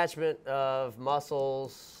attachment of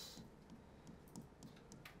muscles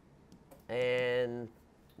and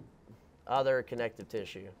other connective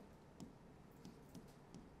tissue.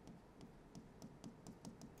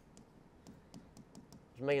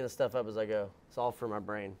 I'm making this stuff up as I go. It's all from my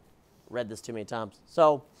brain. Read this too many times.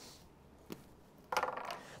 So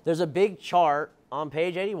there's a big chart on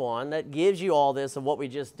page 81 that gives you all this of what we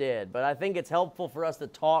just did. But I think it's helpful for us to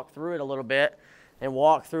talk through it a little bit and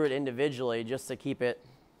walk through it individually just to keep it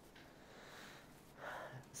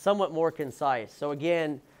somewhat more concise. So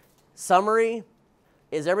again, summary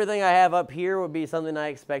is everything I have up here would be something I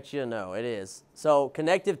expect you to know. It is. So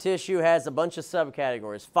connective tissue has a bunch of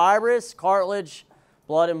subcategories. Fibrous, cartilage,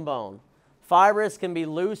 blood, and bone. Fibrous can be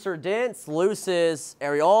loose or dense. Loose is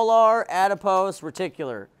areolar, adipose,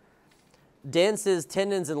 reticular. Dense is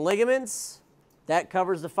tendons and ligaments. That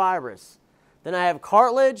covers the fibrous. Then I have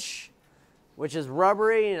cartilage, which is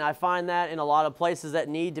rubbery, and I find that in a lot of places that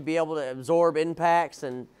need to be able to absorb impacts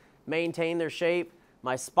and maintain their shape.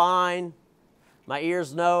 My spine, my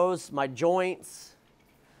ears, nose, my joints.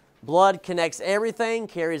 Blood connects everything,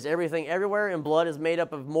 carries everything everywhere, and blood is made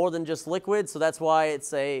up of more than just liquid, so that's why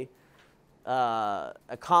it's a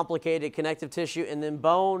complicated connective tissue. And then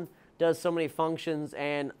bone does so many functions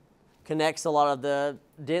and connects a lot of the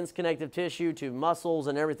dense connective tissue to muscles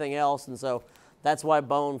and everything else, and so that's why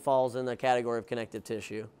bone falls in the category of connective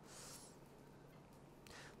tissue.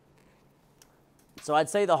 So I'd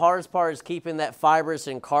say the hardest part is keeping that fibrous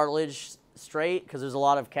and cartilage straight because there's a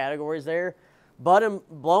lot of categories there. Bone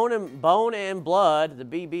and blood, the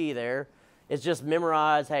BB there, is just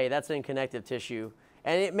memorize, hey, that's in connective tissue.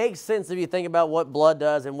 And it makes sense if you think about what blood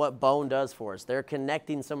does and what bone does for us. They're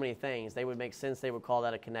connecting so many things. They would make sense they would call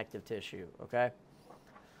that a connective tissue, okay?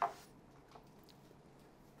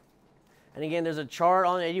 And again, there's a chart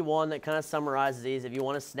on 81 that kind of summarizes these. If you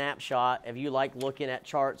want a snapshot, if you like looking at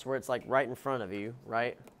charts where it's like right in front of you,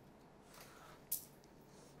 right?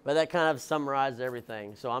 But that kind of summarizes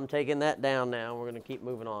everything. So I'm taking that down now. We're going to keep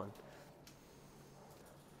moving on.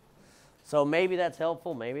 So maybe that's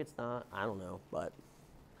helpful. Maybe it's not. I don't know. But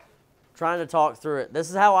trying to talk through it. This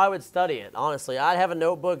is how I would study it, honestly. I'd have a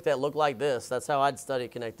notebook that looked like this. That's how I'd study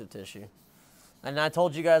connective tissue. And I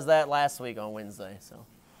told you guys that last week on Wednesday. So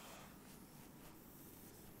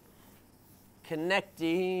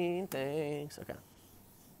connecting things. Okay.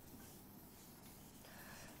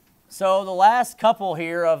 So the last couple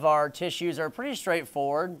here of our tissues are pretty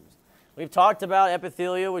straightforward. We've talked about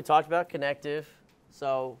epithelial. We talked about connective.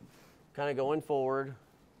 So kind of going forward.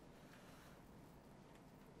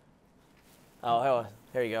 Oh,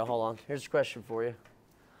 here you go. Hold on. Here's a question for you.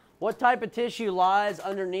 What type of tissue lies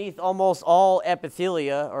underneath almost all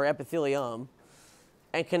epithelia or epithelium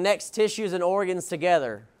and connects tissues and organs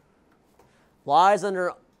together? Lies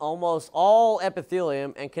under almost all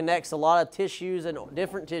epithelium and connects a lot of tissues and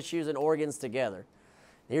different tissues and organs together.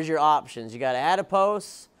 Here's your options. You got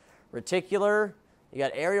adipose, reticular, you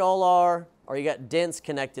got areolar, or you got dense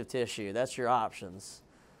connective tissue. That's your options.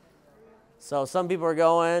 So some people are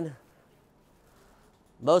going,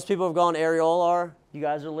 most people have gone areolar. You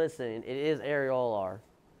guys are listening. It is areolar.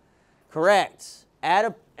 Correct.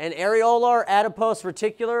 And areolar, adipose,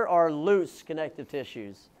 reticular are loose connective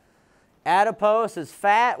tissues. Adipose is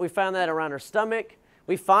fat. We found that around our stomach.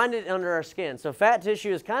 We find it under our skin. So fat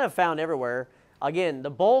tissue is kind of found everywhere. Again,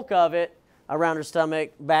 the bulk of it around our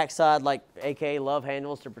stomach, backside, like aka love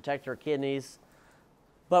handles to protect our kidneys.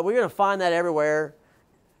 But we're going to find that everywhere.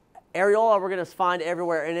 Areola we're going to find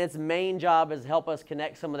everywhere, and its main job is to help us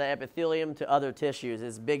connect some of the epithelium to other tissues.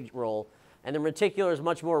 It's a big role. And then reticular is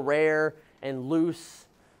much more rare and loose.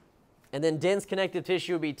 And then dense connective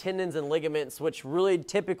tissue would be tendons and ligaments, which really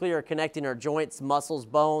typically are connecting our joints, muscles,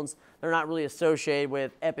 bones. They're not really associated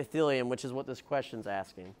with epithelium, which is what this question's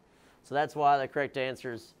asking. So that's why the correct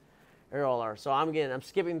answer is areolar. So I'm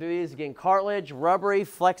skipping through these. Again, cartilage, rubbery,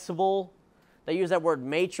 flexible. They use that word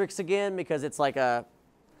matrix again because it's like a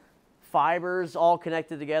fibers all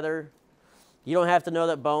connected together. You don't have to know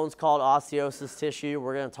that bone's called osseous tissue.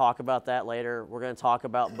 We're going to talk about that later. We're going to talk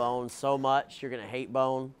about bone so much. You're going to hate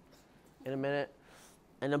bone in a minute.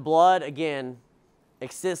 And the blood, again,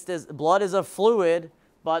 blood is a fluid,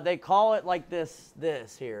 but they call it like this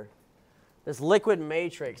here. This liquid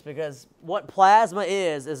matrix, because what plasma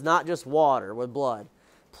is not just water with blood.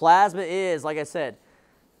 Plasma is, like I said,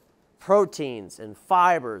 proteins and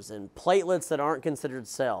fibers and platelets that aren't considered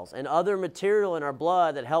cells, and other material in our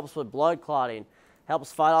blood that helps with blood clotting,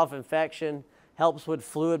 helps fight off infection, helps with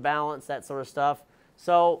fluid balance, that sort of stuff.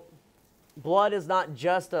 So blood is not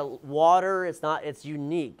just a water, it's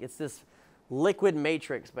unique. It's this liquid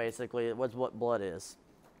matrix, basically, was what blood is.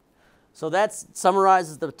 So that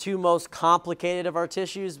summarizes the two most complicated of our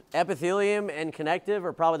tissues. Epithelium and connective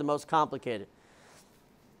are probably the most complicated.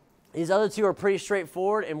 These other two are pretty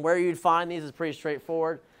straightforward, and where you'd find these is pretty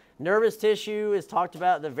straightforward. Nervous tissue is talked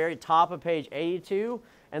about at the very top of page 82,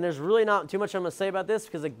 and there's really not too much I'm going to say about this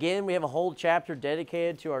because, again, we have a whole chapter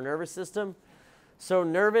dedicated to our nervous system. So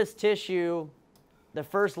nervous tissue, the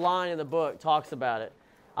first line in the book talks about it.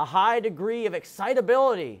 A high degree of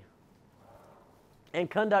excitability and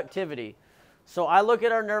conductivity. So I look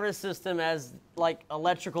at our nervous system as like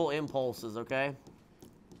electrical impulses, okay?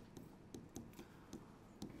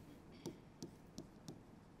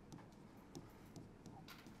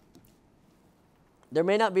 There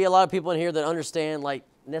may not be a lot of people in here that understand like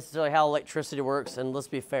necessarily how electricity works, and let's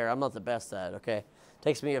be fair, I'm not the best at it, okay? It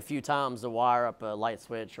takes me a few times to wire up a light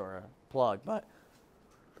switch or a plug, but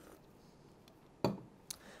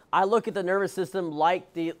I look at the nervous system like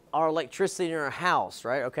our electricity in our house,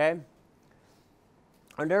 right, okay?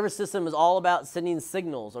 Our nervous system is all about sending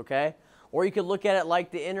signals, okay? Or you could look at it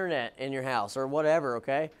like the internet in your house or whatever,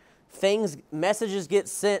 okay? Messages get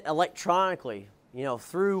sent electronically,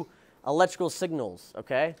 through electrical signals,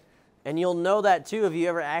 okay? And you'll know that too if you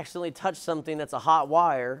ever accidentally touch something that's a hot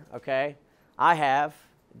wire, okay? I have.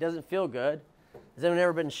 It doesn't feel good. Has anyone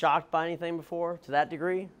ever been shocked by anything before to that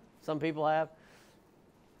degree? Some people have.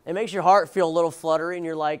 It makes your heart feel a little fluttery and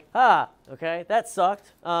you're like, okay, that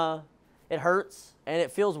sucked. It hurts and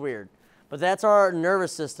it feels weird. But that's our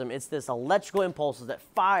nervous system. It's this electrical impulses that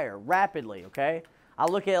fire rapidly, okay? I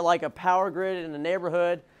look at it like a power grid in the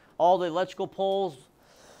neighborhood. All the electrical poles,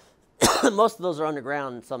 most of those are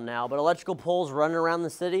underground, some now, but electrical poles running around the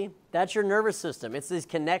city, that's your nervous system. It's these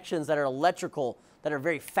connections that are electrical, that are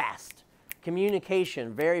very fast.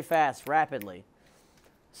 Communication, very fast, rapidly.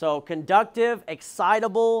 So conductive,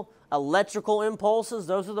 excitable, electrical impulses,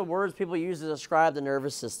 those are the words people use to describe the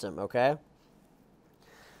nervous system, okay?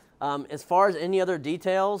 As far as any other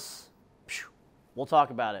details, we'll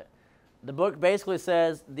talk about it. The book basically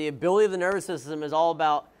says the ability of the nervous system is all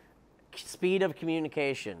about speed of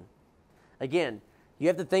communication. Again, you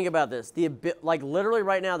have to think about this. Like literally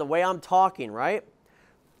right now, the way I'm talking, right?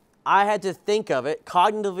 I had to think of it.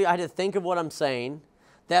 Cognitively, I had to think of what I'm saying.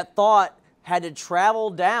 That thought had to travel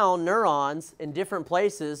down neurons in different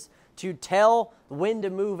places to tell when to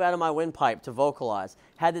move out of my windpipe to vocalize.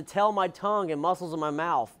 Had to tell my tongue and muscles in my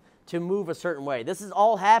mouth to move a certain way. This is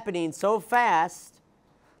all happening so fast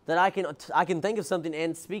that I can think of something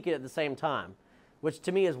and speak it at the same time, which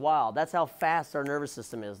to me is wild. That's how fast our nervous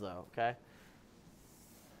system is, though, okay?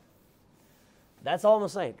 That's all I'm going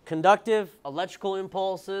to say. Conductive, electrical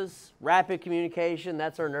impulses, rapid communication,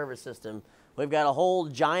 that's our nervous system. We've got a whole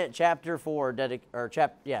giant chapter 4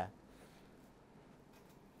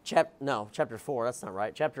 chapter 4, that's not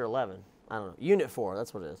right. Chapter 11, I don't know. Unit 4,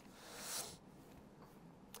 that's what it is.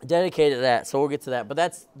 Dedicated to that, so we'll get to that. But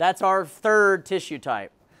that's our third tissue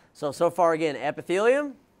type. So far again,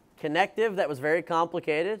 epithelium, connective, that was very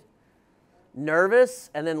complicated, nervous,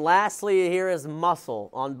 and then lastly here is muscle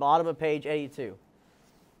on bottom of page 82.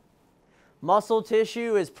 Muscle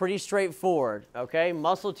tissue is pretty straightforward, okay?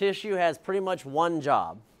 Muscle tissue has pretty much one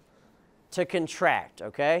job, to contract,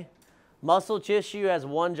 okay? Muscle tissue has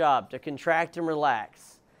one job, to contract and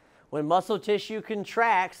relax. When muscle tissue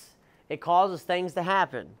contracts, it causes things to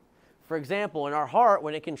happen. For example, in our heart,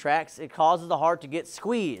 when it contracts, it causes the heart to get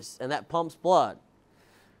squeezed, and that pumps blood.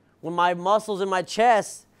 When my muscles in my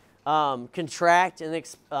chest contract, and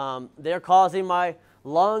they're causing my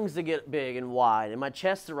lungs to get big and wide, and my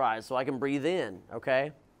chest to rise so I can breathe in,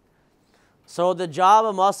 okay? So the job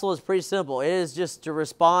of muscle is pretty simple. It is just to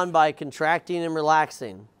respond by contracting and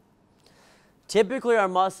relaxing. Typically, our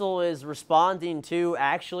muscle is responding to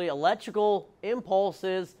actually electrical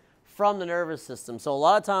impulses from the nervous system. So a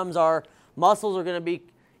lot of times our muscles are going to be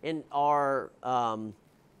in our and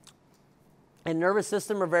nervous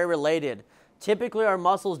system are very related. Typically, our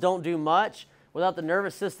muscles don't do much without the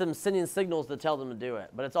nervous system sending signals to tell them to do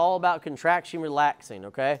it. But it's all about contraction, relaxing,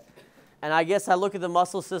 okay? And I guess I look at the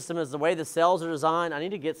muscle system as the way the cells are designed. I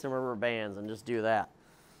need to get some rubber bands and just do that.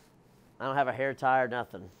 I don't have a hair tie or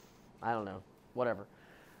nothing. I don't know, whatever.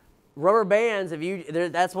 Rubber bands,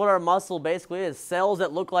 that's what our muscle basically is. Cells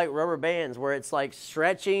that look like rubber bands where it's like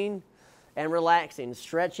stretching and relaxing,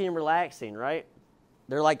 right?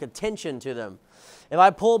 They're like a tension to them. If I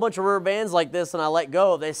pull a bunch of rubber bands like this and I let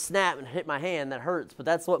go, they snap and hit my hand. That hurts, but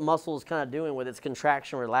that's what muscle is kind of doing with its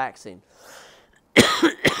contraction, relaxing.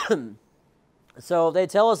 So they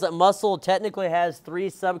tell us that muscle technically has 3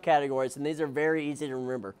 subcategories, and these are very easy to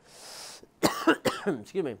remember.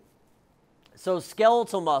 Excuse me. So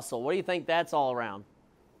skeletal muscle, what do you think that's all around?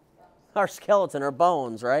 Our skeleton, our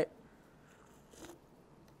bones, right?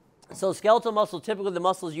 So skeletal muscle, typically the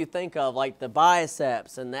muscles you think of, like the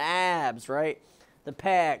biceps and the abs, right? The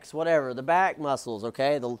pecs, whatever, the back muscles,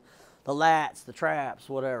 okay? The lats, the traps,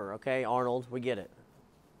 whatever, okay? Arnold, we get it.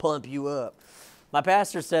 Pump you up. My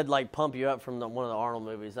pastor said, like, pump you up from one of the Arnold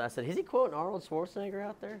movies. I said, is he quoting Arnold Schwarzenegger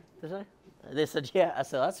out there? They said, yeah. I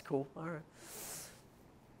said, that's cool. All right.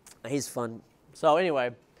 He's fun. So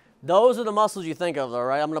anyway, those are the muscles you think of, though,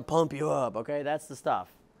 right? I'm going to pump you up, okay? That's the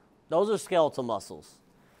stuff. Those are skeletal muscles.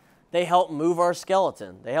 They help move our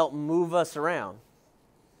skeleton. They help move us around.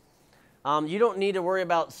 You don't need to worry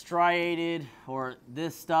about striated or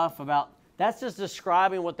this stuff about, that's just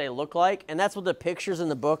describing what they look like, and that's what the pictures in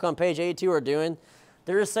the book on page 82 are doing.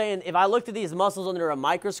 They're just saying, if I looked at these muscles under a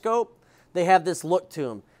microscope, they have this look to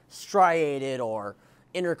them, striated or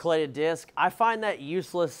intercalated disc. I find that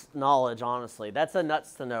useless knowledge, honestly. That's a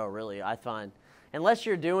nuts to know, really, I find. Unless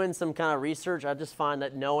you're doing some kind of research, I just find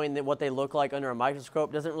that knowing that what they look like under a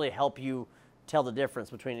microscope doesn't really help you tell the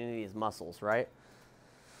difference between any of these muscles, right?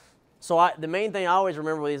 So the main thing I always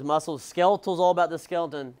remember with these muscles, skeletal's all about the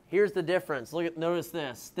skeleton. Here's the difference. Notice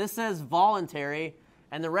this. This says voluntary,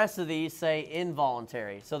 and the rest of these say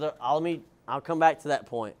involuntary. So I'll come back to that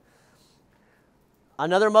point.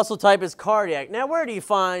 Another muscle type is cardiac. Now, where do you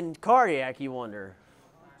find cardiac, you wonder?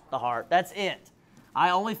 The heart. That's it. I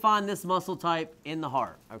only find this muscle type in the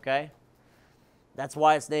heart, okay? That's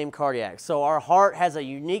why it's named cardiac. So our heart has a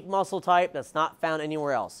unique muscle type that's not found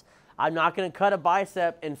anywhere else. I'm not going to cut a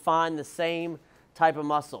bicep and find the same type of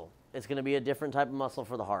muscle. It's going to be a different type of muscle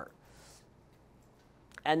for the heart.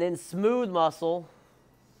 And then smooth muscle,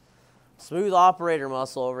 smooth operator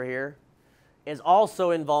muscle over here, is also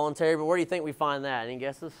involuntary, but where do you think we find that? Any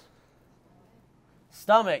guesses?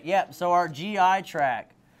 Stomach, yep. So our GI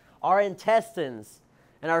tract, our intestines,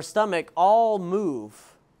 and our stomach all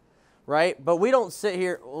move, right? But we don't sit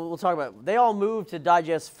here, we'll talk about it. They all move to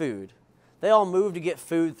digest food. They all move to get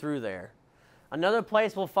food through there. Another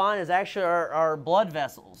place we'll find is actually our blood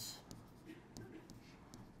vessels.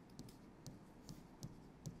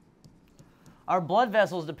 Our blood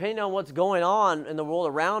vessels, depending on what's going on in the world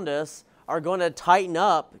around us, are going to tighten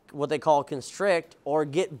up, what they call constrict, or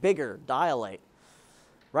get bigger, dilate.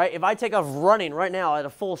 Right? If I take off running right now at a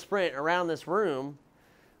full sprint around this room,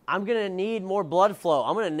 I'm going to need more blood flow.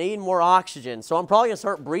 I'm going to need more oxygen. So I'm probably going to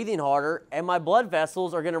start breathing harder, and my blood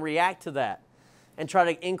vessels are going to react to that and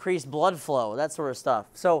try to increase blood flow, that sort of stuff.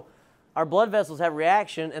 So our blood vessels have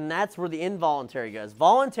reaction, and that's where the involuntary goes.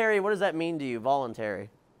 Voluntary, what does that mean to you, voluntary?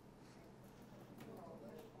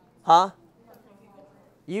 Huh?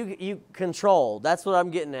 You control. That's what I'm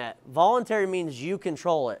getting at. Voluntary means you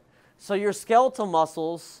control it. So your skeletal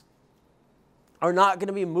muscles are not going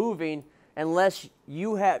to be moving unless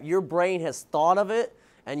your brain has thought of it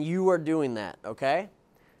and you are doing that, okay?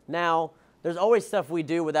 Now, there's always stuff we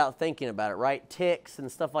do without thinking about it, right? Tics and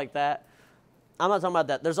stuff like that. I'm not talking about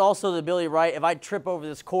that. There's also the ability, right, if I trip over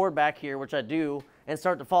this cord back here, which I do, and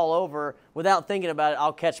start to fall over, without thinking about it,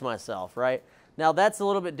 I'll catch myself, right? Now, that's a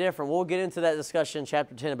little bit different. We'll get into that discussion in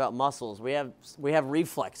Chapter 10 about muscles. We have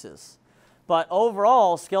reflexes. But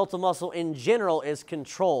overall, skeletal muscle in general is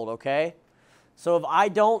controlled, okay? So if I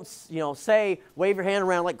don't, say, wave your hand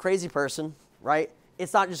around like a crazy person, right?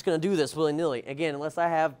 It's not just going to do this willy-nilly. Again, unless I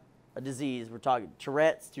have a disease. We're talking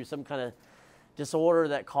Tourette's through some kind of disorder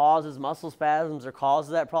that causes muscle spasms or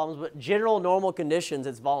causes that problems. But general normal conditions,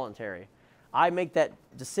 it's voluntary. I make that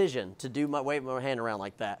decision to wave my hand around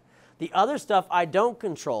like that. The other stuff I don't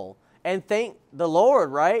control. And thank the Lord,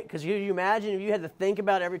 right? Because you imagine if you had to think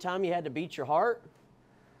about every time you had to beat your heart?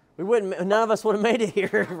 None of us would have made it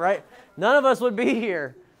here, right? None of us would be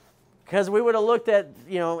here. Because we would have looked at,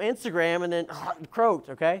 Instagram and then croaked,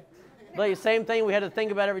 okay? But the same thing we had to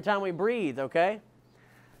think about every time we breathe, okay?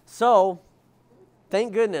 So,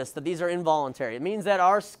 thank goodness that these are involuntary. It means that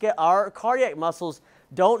our cardiac muscles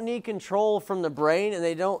don't need control from the brain, and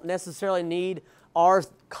they don't necessarily need our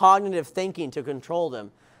cognitive thinking to control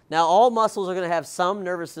them. Now, all muscles are going to have some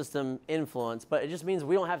nervous system influence, but it just means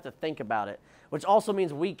we don't have to think about it, which also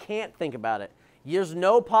means we can't think about it. There's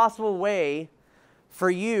no possible way for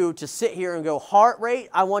you to sit here and go, heart rate,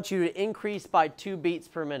 I want you to increase by 2 beats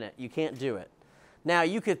per minute. You can't do it. Now,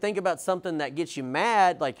 you could think about something that gets you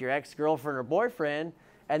mad, like your ex-girlfriend or boyfriend,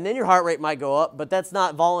 and then your heart rate might go up, but that's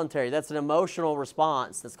not voluntary. That's an emotional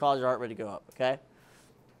response that's caused your heart rate to go up, okay?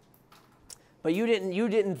 But you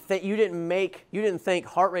didn't think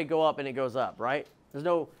heart rate go up and it goes up, right? There's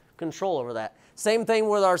no control over that. Same thing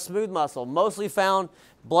with our smooth muscle. Mostly found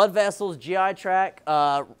blood vessels, GI tract,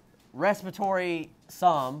 respiratory,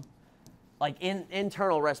 some, like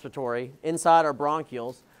internal respiratory, inside our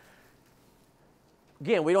bronchioles.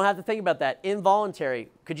 Again, we don't have to think about that. Involuntary.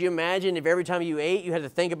 Could you imagine if every time you ate, you had to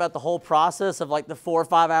think about the whole process of like the 4 or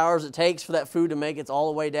 5 hours it takes for that food to make it all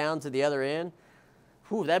the way down to the other end?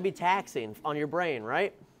 Whew, that'd be taxing on your brain,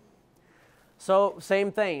 right? So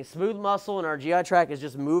same thing. Smooth muscle in our GI tract is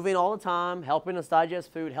just moving all the time, helping us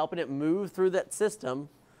digest food, helping it move through that system.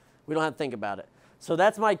 We don't have to think about it. So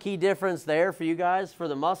that's my key difference there for you guys. For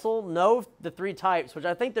the muscle, know the 3 types, which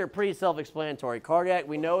I think they're pretty self-explanatory. Cardiac,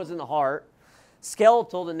 we know is in the heart.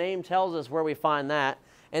 Skeletal, the name tells us where we find that.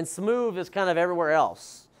 And smooth is kind of everywhere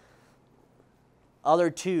else. Other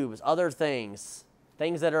tubes, other things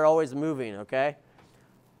that are always moving, okay?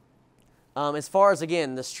 As far as,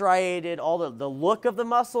 again, the striated, all the look of the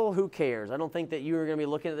muscle, who cares? I don't think that you're going to be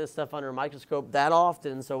looking at this stuff under a microscope that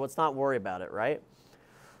often, so let's not worry about it, right?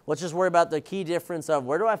 Let's just worry about the key difference of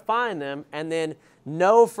where do I find them, and then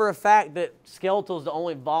know for a fact that skeletal is the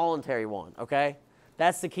only voluntary one, okay?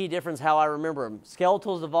 That's the key difference, how I remember them.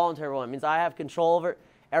 Skeletal is the voluntary one. It means I have control over it.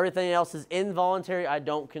 Everything else is involuntary. I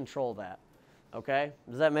don't control that, okay?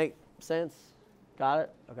 Does that make sense? Got it?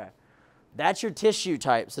 Okay. That's your tissue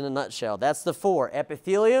types in a nutshell. That's the 4.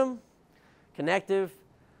 Epithelium, connective,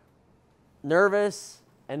 nervous,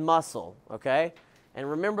 and muscle, okay? And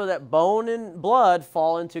remember that bone and blood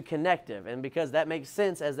fall into connective, and because that makes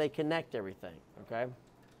sense as they connect everything, okay?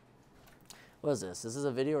 What is this? Is this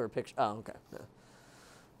a video or a picture? Oh, okay. Yeah.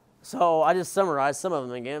 So I just summarized some of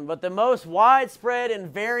them again, but the most widespread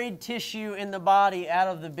and varied tissue in the body out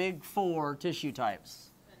of the big 4 tissue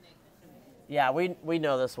types. Yeah, we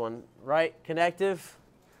know this one, right? Connective.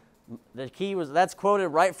 The key was, that's quoted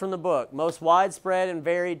right from the book. Most widespread and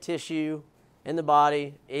varied tissue in the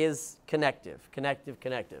body is connective.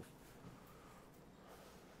 Connective.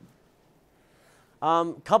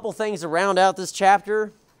 Couple things to round out this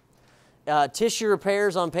chapter. Tissue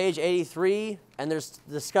repairs on page 83, and there's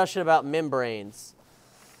discussion about membranes.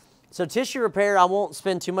 So tissue repair, I won't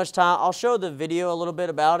spend too much time. I'll show the video a little bit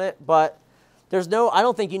about it, but I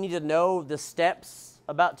don't think you need to know the steps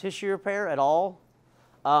about tissue repair at all.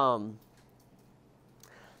 I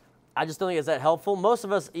just don't think it's that helpful. Most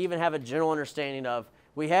of us even have a general understanding of,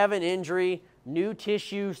 we have an injury, new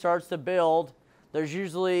tissue starts to build. There's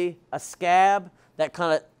usually a scab that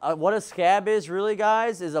kind of, what a scab is really,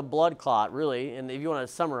 guys, is a blood clot, really. And if you want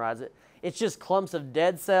to summarize it, it's just clumps of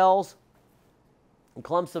dead cells and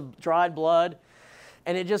clumps of dried blood.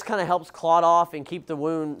 And it just kind of helps clot off and keep the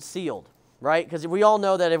wound sealed. Right? Because we all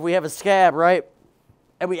know that if we have a scab, right,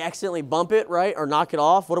 and we accidentally bump it, right, or knock it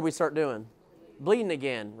off, what do we start doing? Bleeding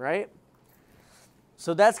again, right?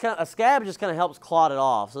 So that's kind of, a scab just kind of helps clot it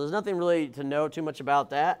off. So there's nothing really to know too much about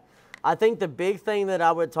that. I think the big thing that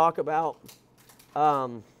I would talk about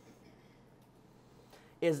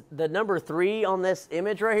is the number 3 on this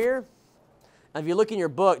image right here. If you look in your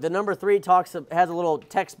book, the number 3 has a little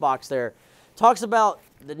text box there. Talks about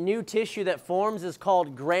the new tissue that forms is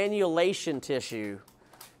called granulation tissue.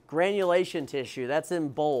 Granulation tissue, that's in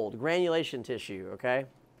bold. Granulation tissue, okay?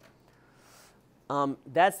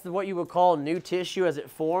 That's what you would call new tissue as it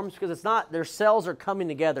forms, because it's not, their cells are coming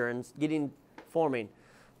together and forming.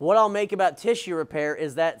 What I'll make about tissue repair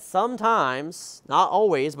is that sometimes, not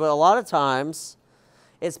always, but a lot of times,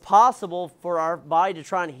 it's possible for our body to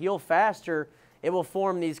try and heal faster. It will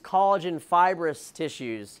form these collagen fibrous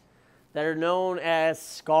tissues that are known as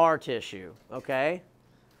scar tissue, okay?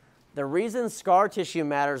 The reason scar tissue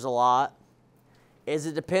matters a lot is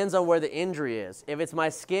it depends on where the injury is. If it's my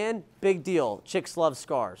skin, big deal. Chicks love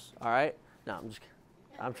scars, all right? No,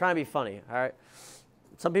 I'm trying to be funny, all right?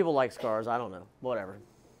 Some people like scars, I don't know, whatever.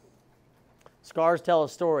 Scars tell a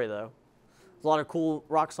story, though. There's a lot of cool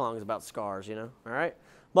rock songs about scars, you know, all right?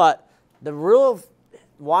 But the real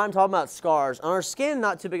why I'm talking about scars, on our skin,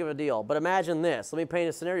 not too big of a deal, but imagine this. Let me paint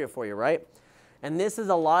a scenario for you, right? And this is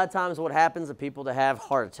a lot of times what happens to people that have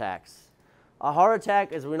heart attacks. A heart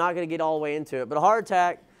attack is, we're not going to get all the way into it, but a heart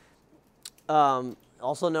attack,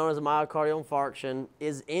 also known as a myocardial infarction,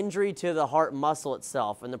 is injury to the heart muscle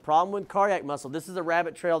itself. And the problem with cardiac muscle, this is a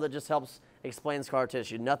rabbit trail that just helps explain scar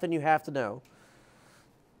tissue. Nothing you have to know.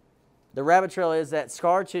 The rabbit trail is that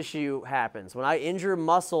scar tissue happens. When I injure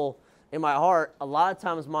muscle in my heart, a lot of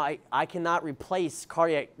times I cannot replace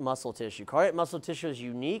cardiac muscle tissue. Cardiac muscle tissue is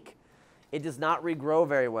unique. It does not regrow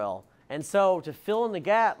very well. And so to fill in the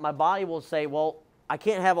gap, my body will say, well, I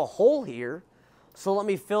can't have a hole here, so let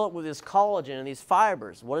me fill it with this collagen and these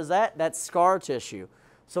fibers. What is that? That's scar tissue.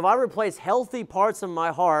 So if I replace healthy parts of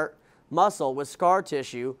my heart muscle with scar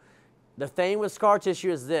tissue, the thing with scar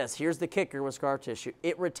tissue is this. Here's the kicker with scar tissue.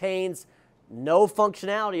 It retains no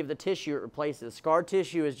functionality of the tissue it replaces. Scar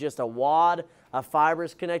tissue is just a wad of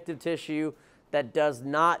fibrous connective tissue that does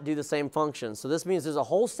not do the same function. So this means there's a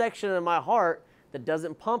whole section of my heart that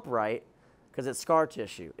doesn't pump right because it's scar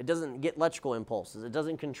tissue. It doesn't get electrical impulses. It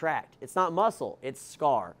doesn't contract. It's not muscle, it's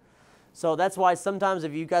scar. So that's why sometimes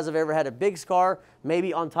if you guys have ever had a big scar,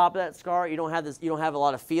 maybe on top of that scar you don't have a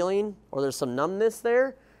lot of feeling or there's some numbness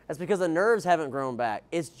there. That's because the nerves haven't grown back.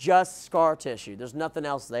 It's just scar tissue. There's nothing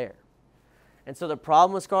else there. And so the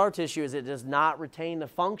problem with scar tissue is it does not retain the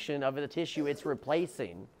function of the tissue it's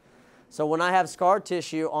replacing. So when I have scar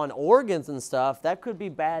tissue on organs and stuff, that could be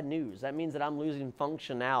bad news. That means that I'm losing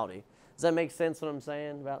functionality. Does that make sense what I'm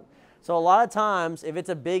saying? So a lot of times, if it's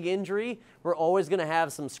a big injury, we're always going to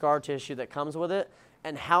have some scar tissue that comes with it.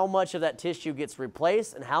 And how much of that tissue gets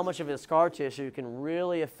replaced and how much of the scar tissue can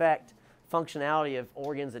really affect functionality of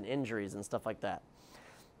organs and injuries and stuff like that.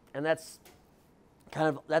 And that's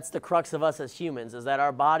the crux of us as humans, is that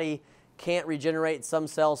our body can't regenerate some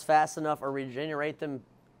cells fast enough or regenerate them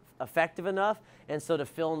effective enough, and so to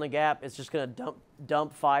fill in the gap, it's just going to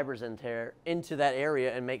dump fibers into that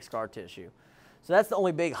area and make scar tissue. So that's the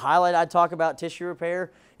only big highlight I talk about tissue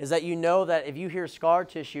repair, is that you know that if you hear scar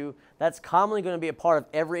tissue, that's commonly going to be a part of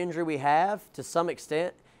every injury we have to some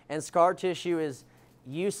extent, and scar tissue is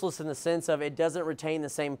useless in the sense of it doesn't retain the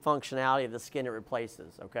same functionality of the skin it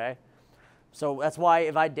replaces, okay? So that's why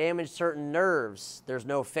if I damage certain nerves, there's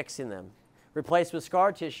no fixing them. Replaced with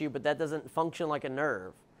scar tissue, but that doesn't function like a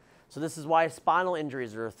nerve. So this is why spinal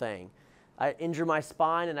injuries are a thing. I injure my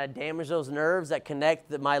spine and I damage those nerves that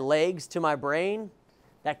connect my legs to my brain.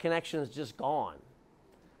 That connection is just gone.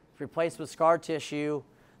 If replaced with scar tissue,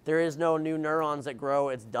 there is no new neurons that grow.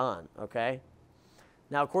 It's done, okay?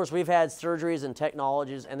 Now, of course, we've had surgeries and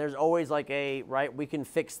technologies, and there's always like we can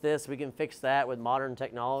fix this, we can fix that with modern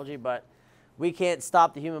technology, but we can't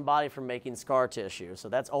stop the human body from making scar tissue. So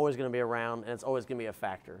that's always going to be around, and it's always going to be a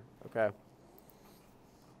factor, okay?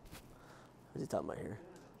 What's he talking about here?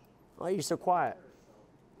 Why are you so quiet?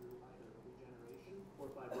 Regeneration or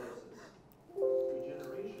fibrosis.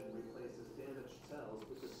 Regeneration replaces damaged cells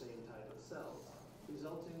with the same type of cells,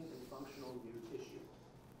 resulting in functional new tissue.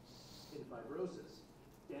 In fibrosis,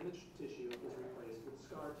 damaged tissue is replaced with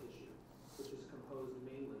scar tissue, which is composed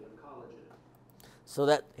mainly of collagen. So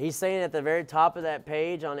that he's saying at the very top of that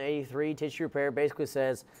page on 83, tissue repair basically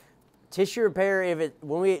says, tissue repair,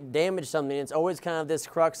 when we damage something, it's always kind of this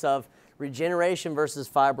crux of regeneration versus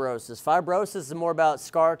fibrosis. Fibrosis is more about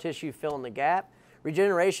scar tissue filling the gap.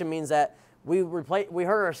 Regeneration means that we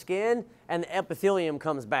hurt our skin and the epithelium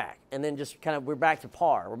comes back, and then just kind of we're back to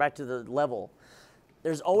par. We're back to the level.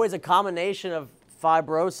 There's always a combination of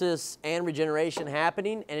fibrosis and regeneration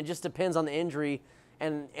happening, and it just depends on the injury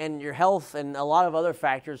and your health and a lot of other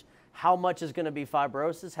factors. How much is going to be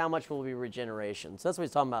fibrosis? How much will be regeneration? So that's what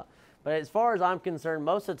he's talking about. But as far as I'm concerned,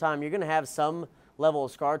 most of the time you're going to have some level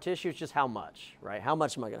of scar tissue. It's just how much, right? How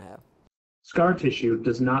much am I going to have? Scar tissue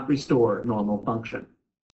does not restore normal function.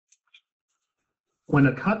 When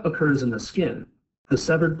a cut occurs in the skin, the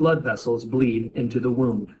severed blood vessels bleed into the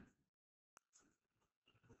wound.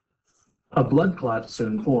 A blood clot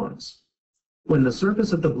soon forms. When the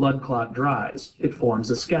surface of the blood clot dries, it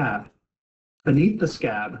forms a scab. Beneath the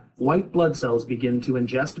scab, white blood cells begin to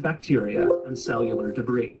ingest bacteria and cellular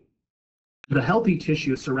debris. The healthy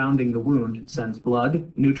tissue surrounding the wound sends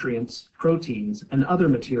blood, nutrients, proteins, and other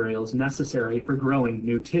materials necessary for growing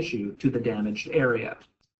new tissue to the damaged area.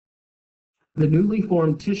 The newly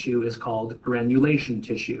formed tissue is called granulation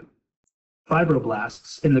tissue.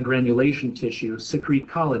 Fibroblasts in the granulation tissue secrete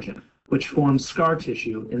collagen, which forms scar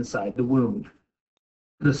tissue inside the wound.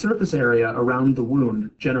 The surface area around the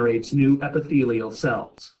wound generates new epithelial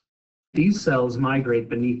cells. These cells migrate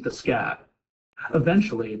beneath the scab.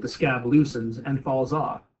 Eventually, the scab loosens and falls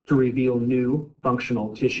off to reveal new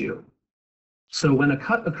functional tissue. So when a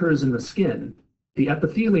cut occurs in the skin, the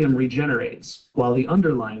epithelium regenerates while the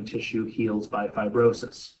underlying tissue heals by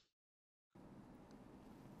fibrosis.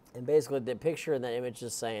 And basically the picture in that image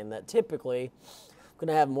is saying that typically I'm going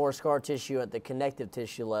to have more scar tissue at the connective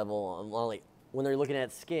tissue level when they're looking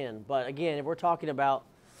at skin. But again, if we're talking about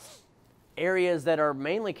areas that are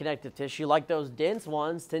mainly connective tissue, like those dense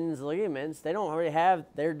ones, tendons and ligaments,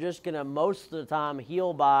 they're just going to most of the time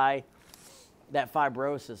heal by that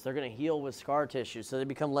fibrosis. They're going to heal with scar tissue, so they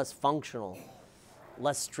become less functional.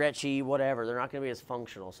 less stretchy, whatever. They're not going to be as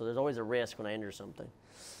functional. So there's always a risk when I injure something.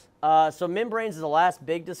 So membranes is the last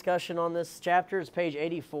big discussion on this chapter. It's page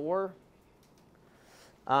 84.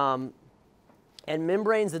 And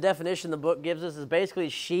membranes, the definition the book gives us is basically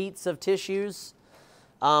sheets of tissues.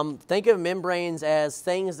 Think of membranes as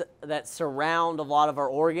things that surround a lot of our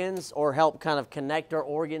organs or help kind of connect our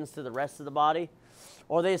organs to the rest of the body.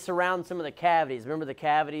 Or they surround some of the cavities. Remember the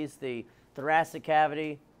cavities, the thoracic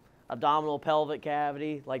cavity, abdominal pelvic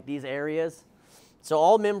cavity, like these areas. So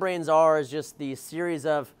all membranes are is just the series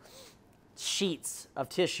of sheets of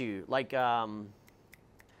tissue. Like,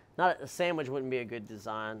 not a sandwich wouldn't be a good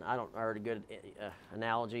design. Or a good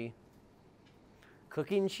analogy.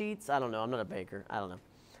 Cooking sheets? I don't know. I'm not a baker. I don't know.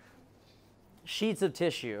 Sheets of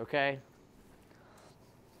tissue, okay?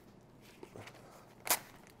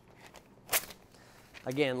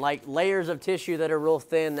 Again, like layers of tissue that are real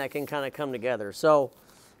thin that can kind of come together. So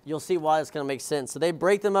you'll see why it's going to make sense. So they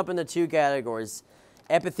break them up into two categories: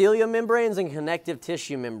 epithelial membranes and connective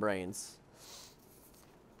tissue membranes,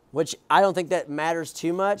 which I don't think that matters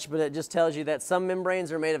too much, but it just tells you that some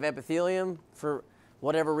membranes are made of epithelium for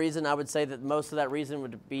whatever reason. I would say that most of that reason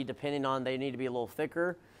would be depending on they need to be a little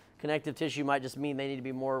thicker. Connective tissue might just mean they need to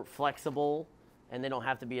be more flexible and they don't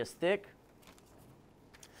have to be as thick.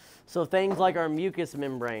 So things like our mucous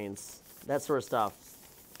membranes, that sort of stuff.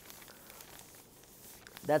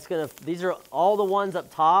 These are all the ones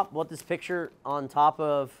up top. What this picture on top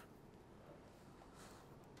of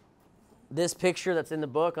this picture that's in the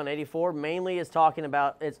book on 84 mainly is talking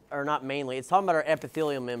about, it's talking about our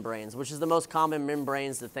epithelial membranes, which is the most common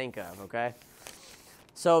membranes to think of, okay?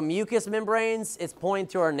 So mucous membranes, it's pointing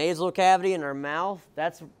to our nasal cavity and our mouth.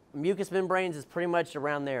 Mucous membranes is pretty much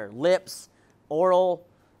around there. Lips, oral,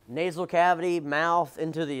 nasal cavity, mouth,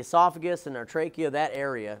 into the esophagus and our trachea, that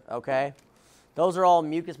area, okay? Those are all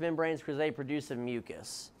mucous membranes because they produce a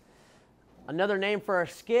mucus. Another name for our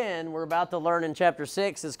skin we're about to learn in chapter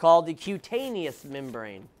 6 is called the cutaneous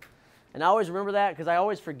membrane. And I always remember that because I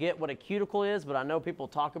always forget what a cuticle is, but I know people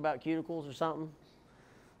talk about cuticles or something.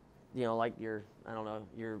 You know, like your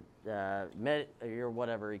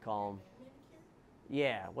whatever you call them.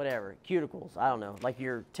 Yeah, whatever. Cuticles. I don't know. Like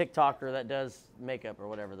your TikToker that does makeup or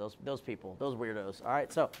whatever. Those people. Those weirdos. All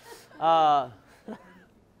right, so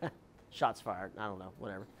shots fired. I don't know.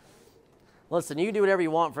 Whatever. Listen, you can do whatever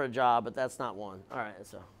you want for a job, but that's not one. All right,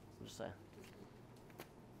 so I'm just saying.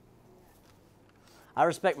 I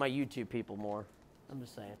respect my YouTube people more. I'm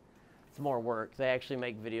just saying. It's more work. They actually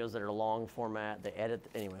make videos that are long format. They edit.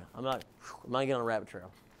 Anyway, I'm not getting on a rabbit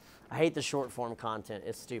trail. I hate the short form content.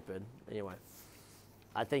 It's stupid. Anyway,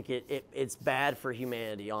 I think it's bad for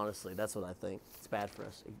humanity, honestly. That's what I think. It's bad for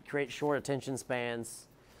us. It creates short attention spans.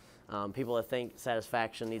 People that think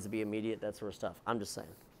satisfaction needs to be immediate, that sort of stuff. I'm just saying.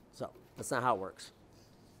 So that's not how it works.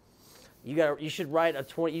 You should have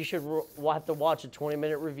to watch a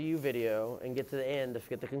 20-minute review video and get to the end to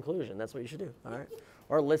get the conclusion. That's what you should do, all right?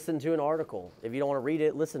 Or listen to an article. If you don't want to read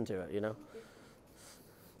it, listen to it, you know?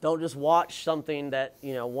 Don't just watch something that,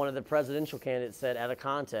 one of the presidential candidates said out of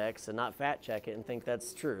context and not fact check it and think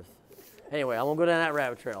that's truth. Anyway, I won't go down that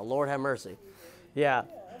rabbit trail. Lord have mercy. Yeah.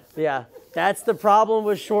 That's the problem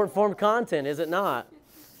with short form content, is it not?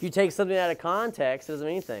 If you take something out of context, it doesn't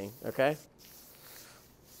mean anything, okay?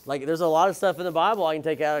 Like, there's a lot of stuff in the Bible I can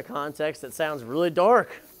take out of context that sounds really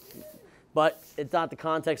dark, but it's not the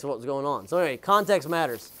context of what's going on. So anyway, context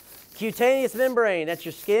matters. Cutaneous membrane, that's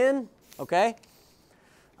your skin, okay?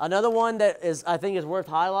 Another one that I think is worth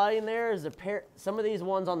highlighting there is some of these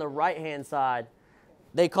ones on the right-hand side.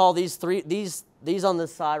 They call these on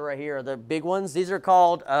this side right here are the big ones. These are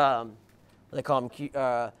called, they call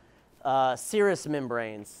them serous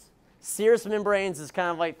membranes. Serous membranes is kind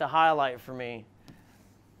of like the highlight for me.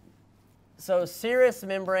 So serous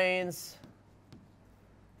membranes,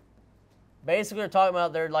 basically we're talking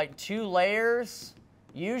about they're like two layers,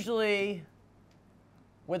 usually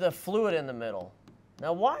with a fluid in the middle.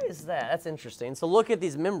 Now why is that? That's interesting. So look at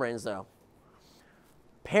these membranes though.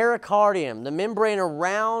 Pericardium, the membrane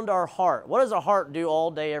around our heart. What does a heart do all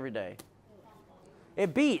day, every day?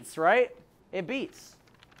 It beats, right? It beats.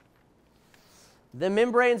 The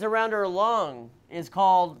membranes around our lung is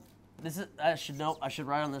called, I should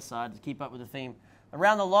write on this side to keep up with the theme.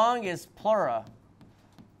 Around the lung is pleura.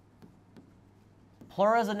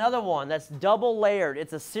 Pleura is another one that's double layered.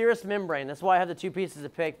 It's a serous membrane. That's why I have the two pieces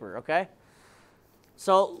of paper, okay?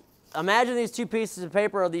 So imagine these two pieces of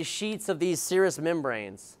paper are these sheets of these serous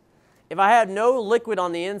membranes. If I had no liquid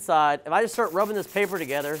on the inside, if I just start rubbing this paper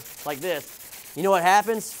together like this, you know what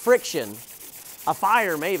happens? Friction. A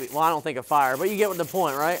fire, maybe. Well, I don't think a fire, but you get the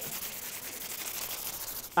point, right?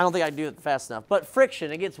 I don't think I can do it fast enough. But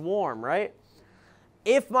friction, it gets warm, right?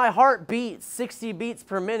 If my heart beats 60 beats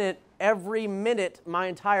per minute every minute my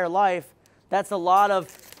entire life, that's a lot of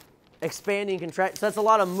expanding, contract. So that's a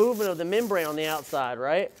lot of movement of the membrane on the outside,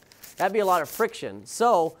 right? That'd be a lot of friction.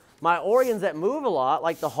 So my organs that move a lot,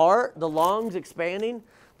 like the heart, the lungs expanding,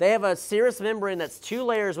 they have a serous membrane that's 2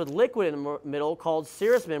 layers with liquid in the middle called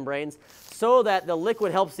serous membranes, so that the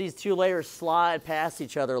liquid helps these 2 layers slide past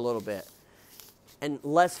each other a little bit. And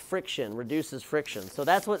less friction, reduces friction. So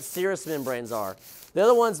that's what serous membranes are. The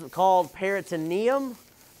other one's called peritoneum.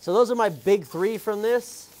 So those are my big 3 from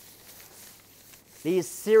this. These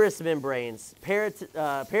serous membranes,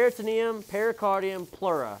 peritoneum, pericardium,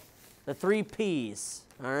 pleura, the 3 P's,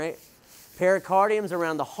 all right? Pericardium's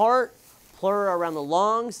around the heart, pleura around the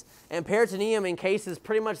lungs, and peritoneum encases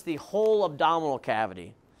pretty much the whole abdominal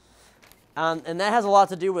cavity. And that has a lot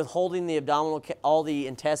to do with holding the abdominal, all the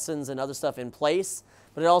intestines and other stuff in place,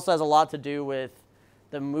 but it also has a lot to do with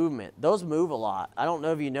the movement. Those move a lot. I don't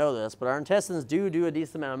know if you know this, but our intestines do a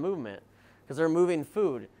decent amount of movement because they're moving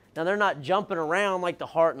food. Now, they're not jumping around like the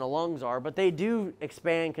heart and the lungs are, but they do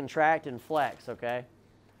expand, contract, and flex, okay?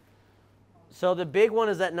 So the big one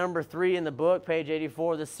is that number 3 in the book, page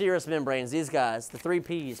 84, the serous membranes, these guys, the 3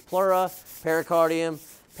 P's, pleura, pericardium,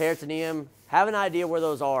 peritoneum. Have an idea where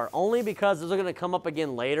those are, only because those are going to come up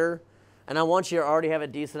again later, and I want you to already have a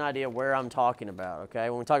decent idea where I'm talking about, okay?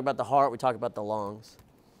 When we talk about the heart, we talk about the lungs.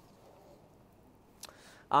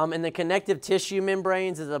 And the connective tissue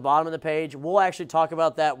membranes is at the bottom of the page. We'll actually talk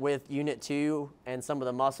about that with Unit 2 and some of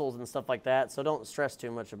the muscles and stuff like that, so don't stress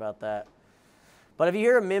too much about that. But if you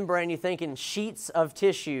hear a membrane, you think in sheets of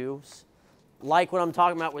tissues, like what I'm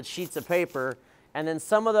talking about with sheets of paper, and then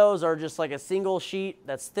some of those are just like a single sheet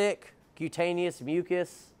that's thick, cutaneous,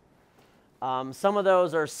 mucus. Some of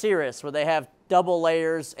those are serous, where they have double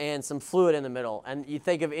layers and some fluid in the middle. And you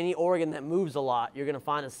think of any organ that moves a lot, you're going to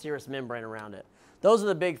find a serous membrane around it. Those are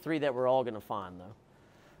the big 3 that we're all going to find,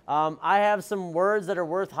 though. I have some words that are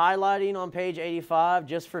worth highlighting on page 85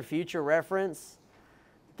 just for future reference.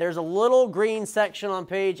 There's a little green section on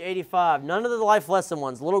page 85. None of the life lesson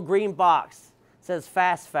ones. Little green box. It says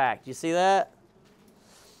fast fact. You see that?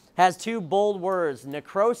 Has 2 bold words,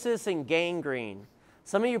 necrosis and gangrene.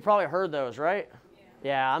 Some of you probably heard those, right?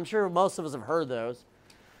 Yeah, I'm sure most of us have heard those.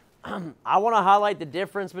 I want to highlight the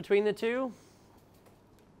difference between the 2.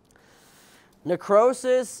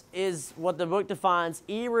 Necrosis is what the book defines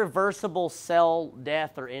irreversible cell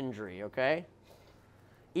death or injury, okay?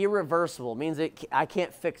 Irreversible means I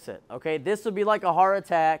can't fix it, okay? This would be like a heart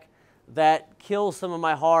attack that kills some of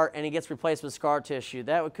my heart and it gets replaced with scar tissue.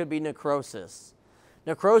 That could be necrosis.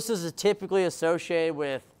 Necrosis is typically associated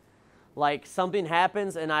with like something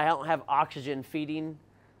happens and I don't have oxygen feeding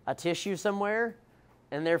a tissue somewhere,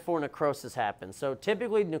 and therefore necrosis happens. So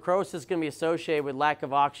typically necrosis is going to be associated with lack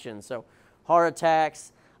of oxygen. So heart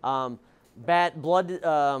attacks, bad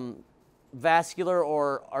blood, vascular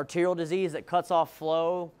or arterial disease that cuts off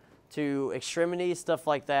flow to extremities, stuff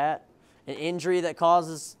like that. An injury that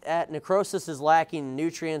causes necrosis is lacking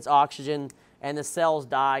nutrients, oxygen, and the cells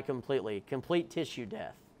die completely. Complete tissue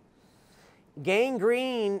death.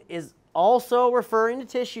 Gangrene is also referring to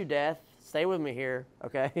tissue death. Stay with me here,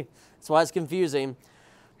 okay? That's why it's confusing.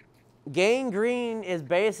 Gangrene is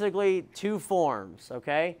basically 2 forms,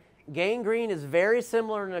 okay? Gangrene is very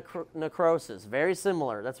similar to necrosis, very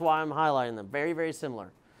similar. That's why I'm highlighting them, very, very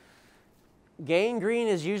similar. Gangrene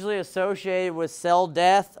is usually associated with cell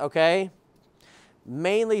death, okay?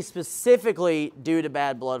 Mainly specifically due to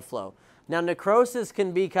bad blood flow. Now, necrosis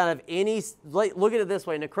can be kind of any, look at it this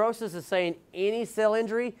way. Necrosis is saying any cell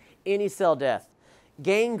injury, any cell death.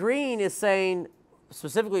 Gangrene is saying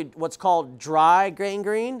specifically what's called dry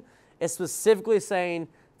gangrene. It's specifically saying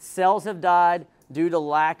cells have died due to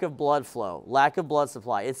lack of blood flow, lack of blood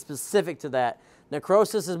supply. It's specific to that.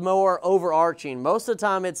 Necrosis is more overarching. Most of the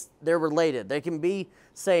time, they're related. They can be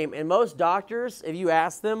same. And most doctors, if you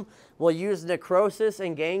ask them, will use necrosis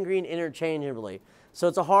and gangrene interchangeably. So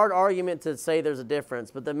it's a hard argument to say there's a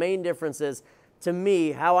difference. But the main difference is, to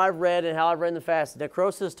me, how I've read and how I've read in the past,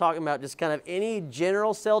 necrosis is talking about just kind of any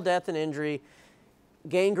general cell death and injury.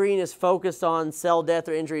 Gangrene is focused on cell death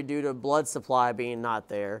or injury due to blood supply being not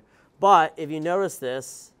there. But if you notice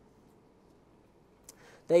this,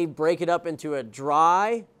 they break it up into a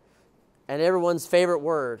dry and everyone's favorite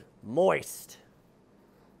word, moist.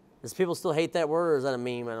 Does people still hate that word, or is that a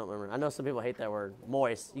meme? I don't remember. I know some people hate that word,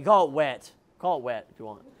 moist. You call it wet. Call it wet if you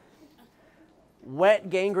want.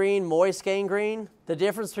 Wet gangrene, moist gangrene. The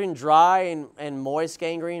difference between dry and moist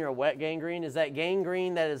gangrene or wet gangrene is that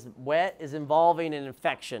gangrene that is wet is involving an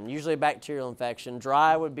infection, usually a bacterial infection.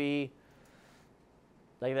 Dry would be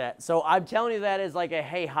like that. So I'm telling you that as like a,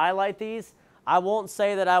 hey, highlight these. I won't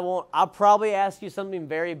say that I won't. I'll probably ask you something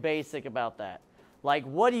very basic about that. Like,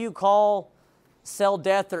 what do you call cell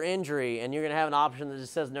death or injury? And you're going to have an option that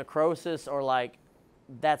just says necrosis or like,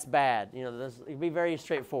 that's bad. You know, this it'd be very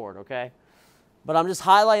straightforward, okay? But I'm just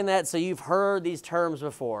highlighting that so you've heard these terms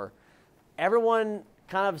before. Everyone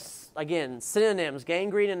kind of, again, synonyms,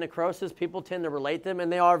 gangrene and necrosis, people tend to relate them,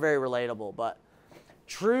 and they are very relatable. But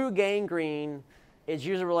true gangrene is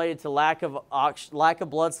usually related to lack of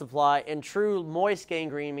blood supply, and true moist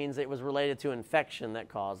gangrene means it was related to infection that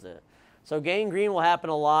caused it. So gangrene will happen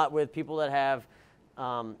a lot with people that have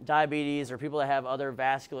diabetes or people that have other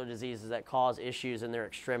vascular diseases that cause issues in their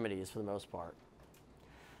extremities for the most part.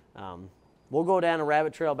 We'll go down a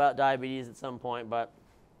rabbit trail about diabetes at some point, but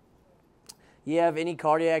you have any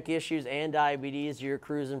cardiac issues and diabetes, you're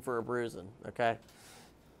cruising for a bruising, okay?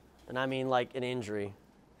 And I mean like an injury.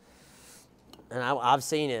 And I've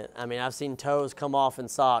seen it. I mean, I've seen toes come off in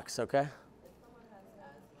socks, okay?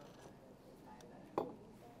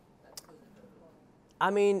 I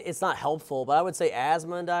mean, it's not helpful, but I would say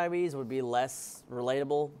asthma and diabetes would be less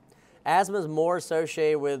relatable. Asthma is more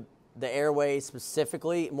associated with the airway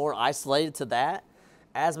specifically, more isolated to that.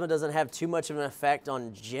 Asthma doesn't have too much of an effect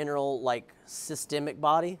on general, like, systemic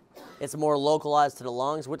body. It's more localized to the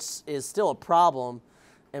lungs, which is still a problem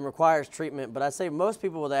and requires treatment. But I say most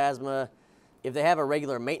people with asthma, if they have a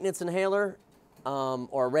regular maintenance inhaler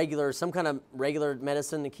or some kind of regular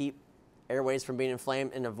medicine to keep airways from being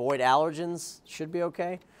inflamed and avoid allergens, should be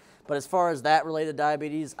okay. But as far as that related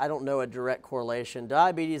diabetes, I don't know a direct correlation.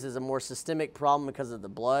 Diabetes is a more systemic problem because of the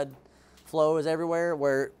blood flow is everywhere,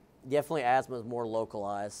 where definitely asthma is more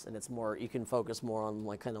localized and it's more, you can focus more on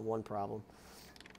like kind of one problem.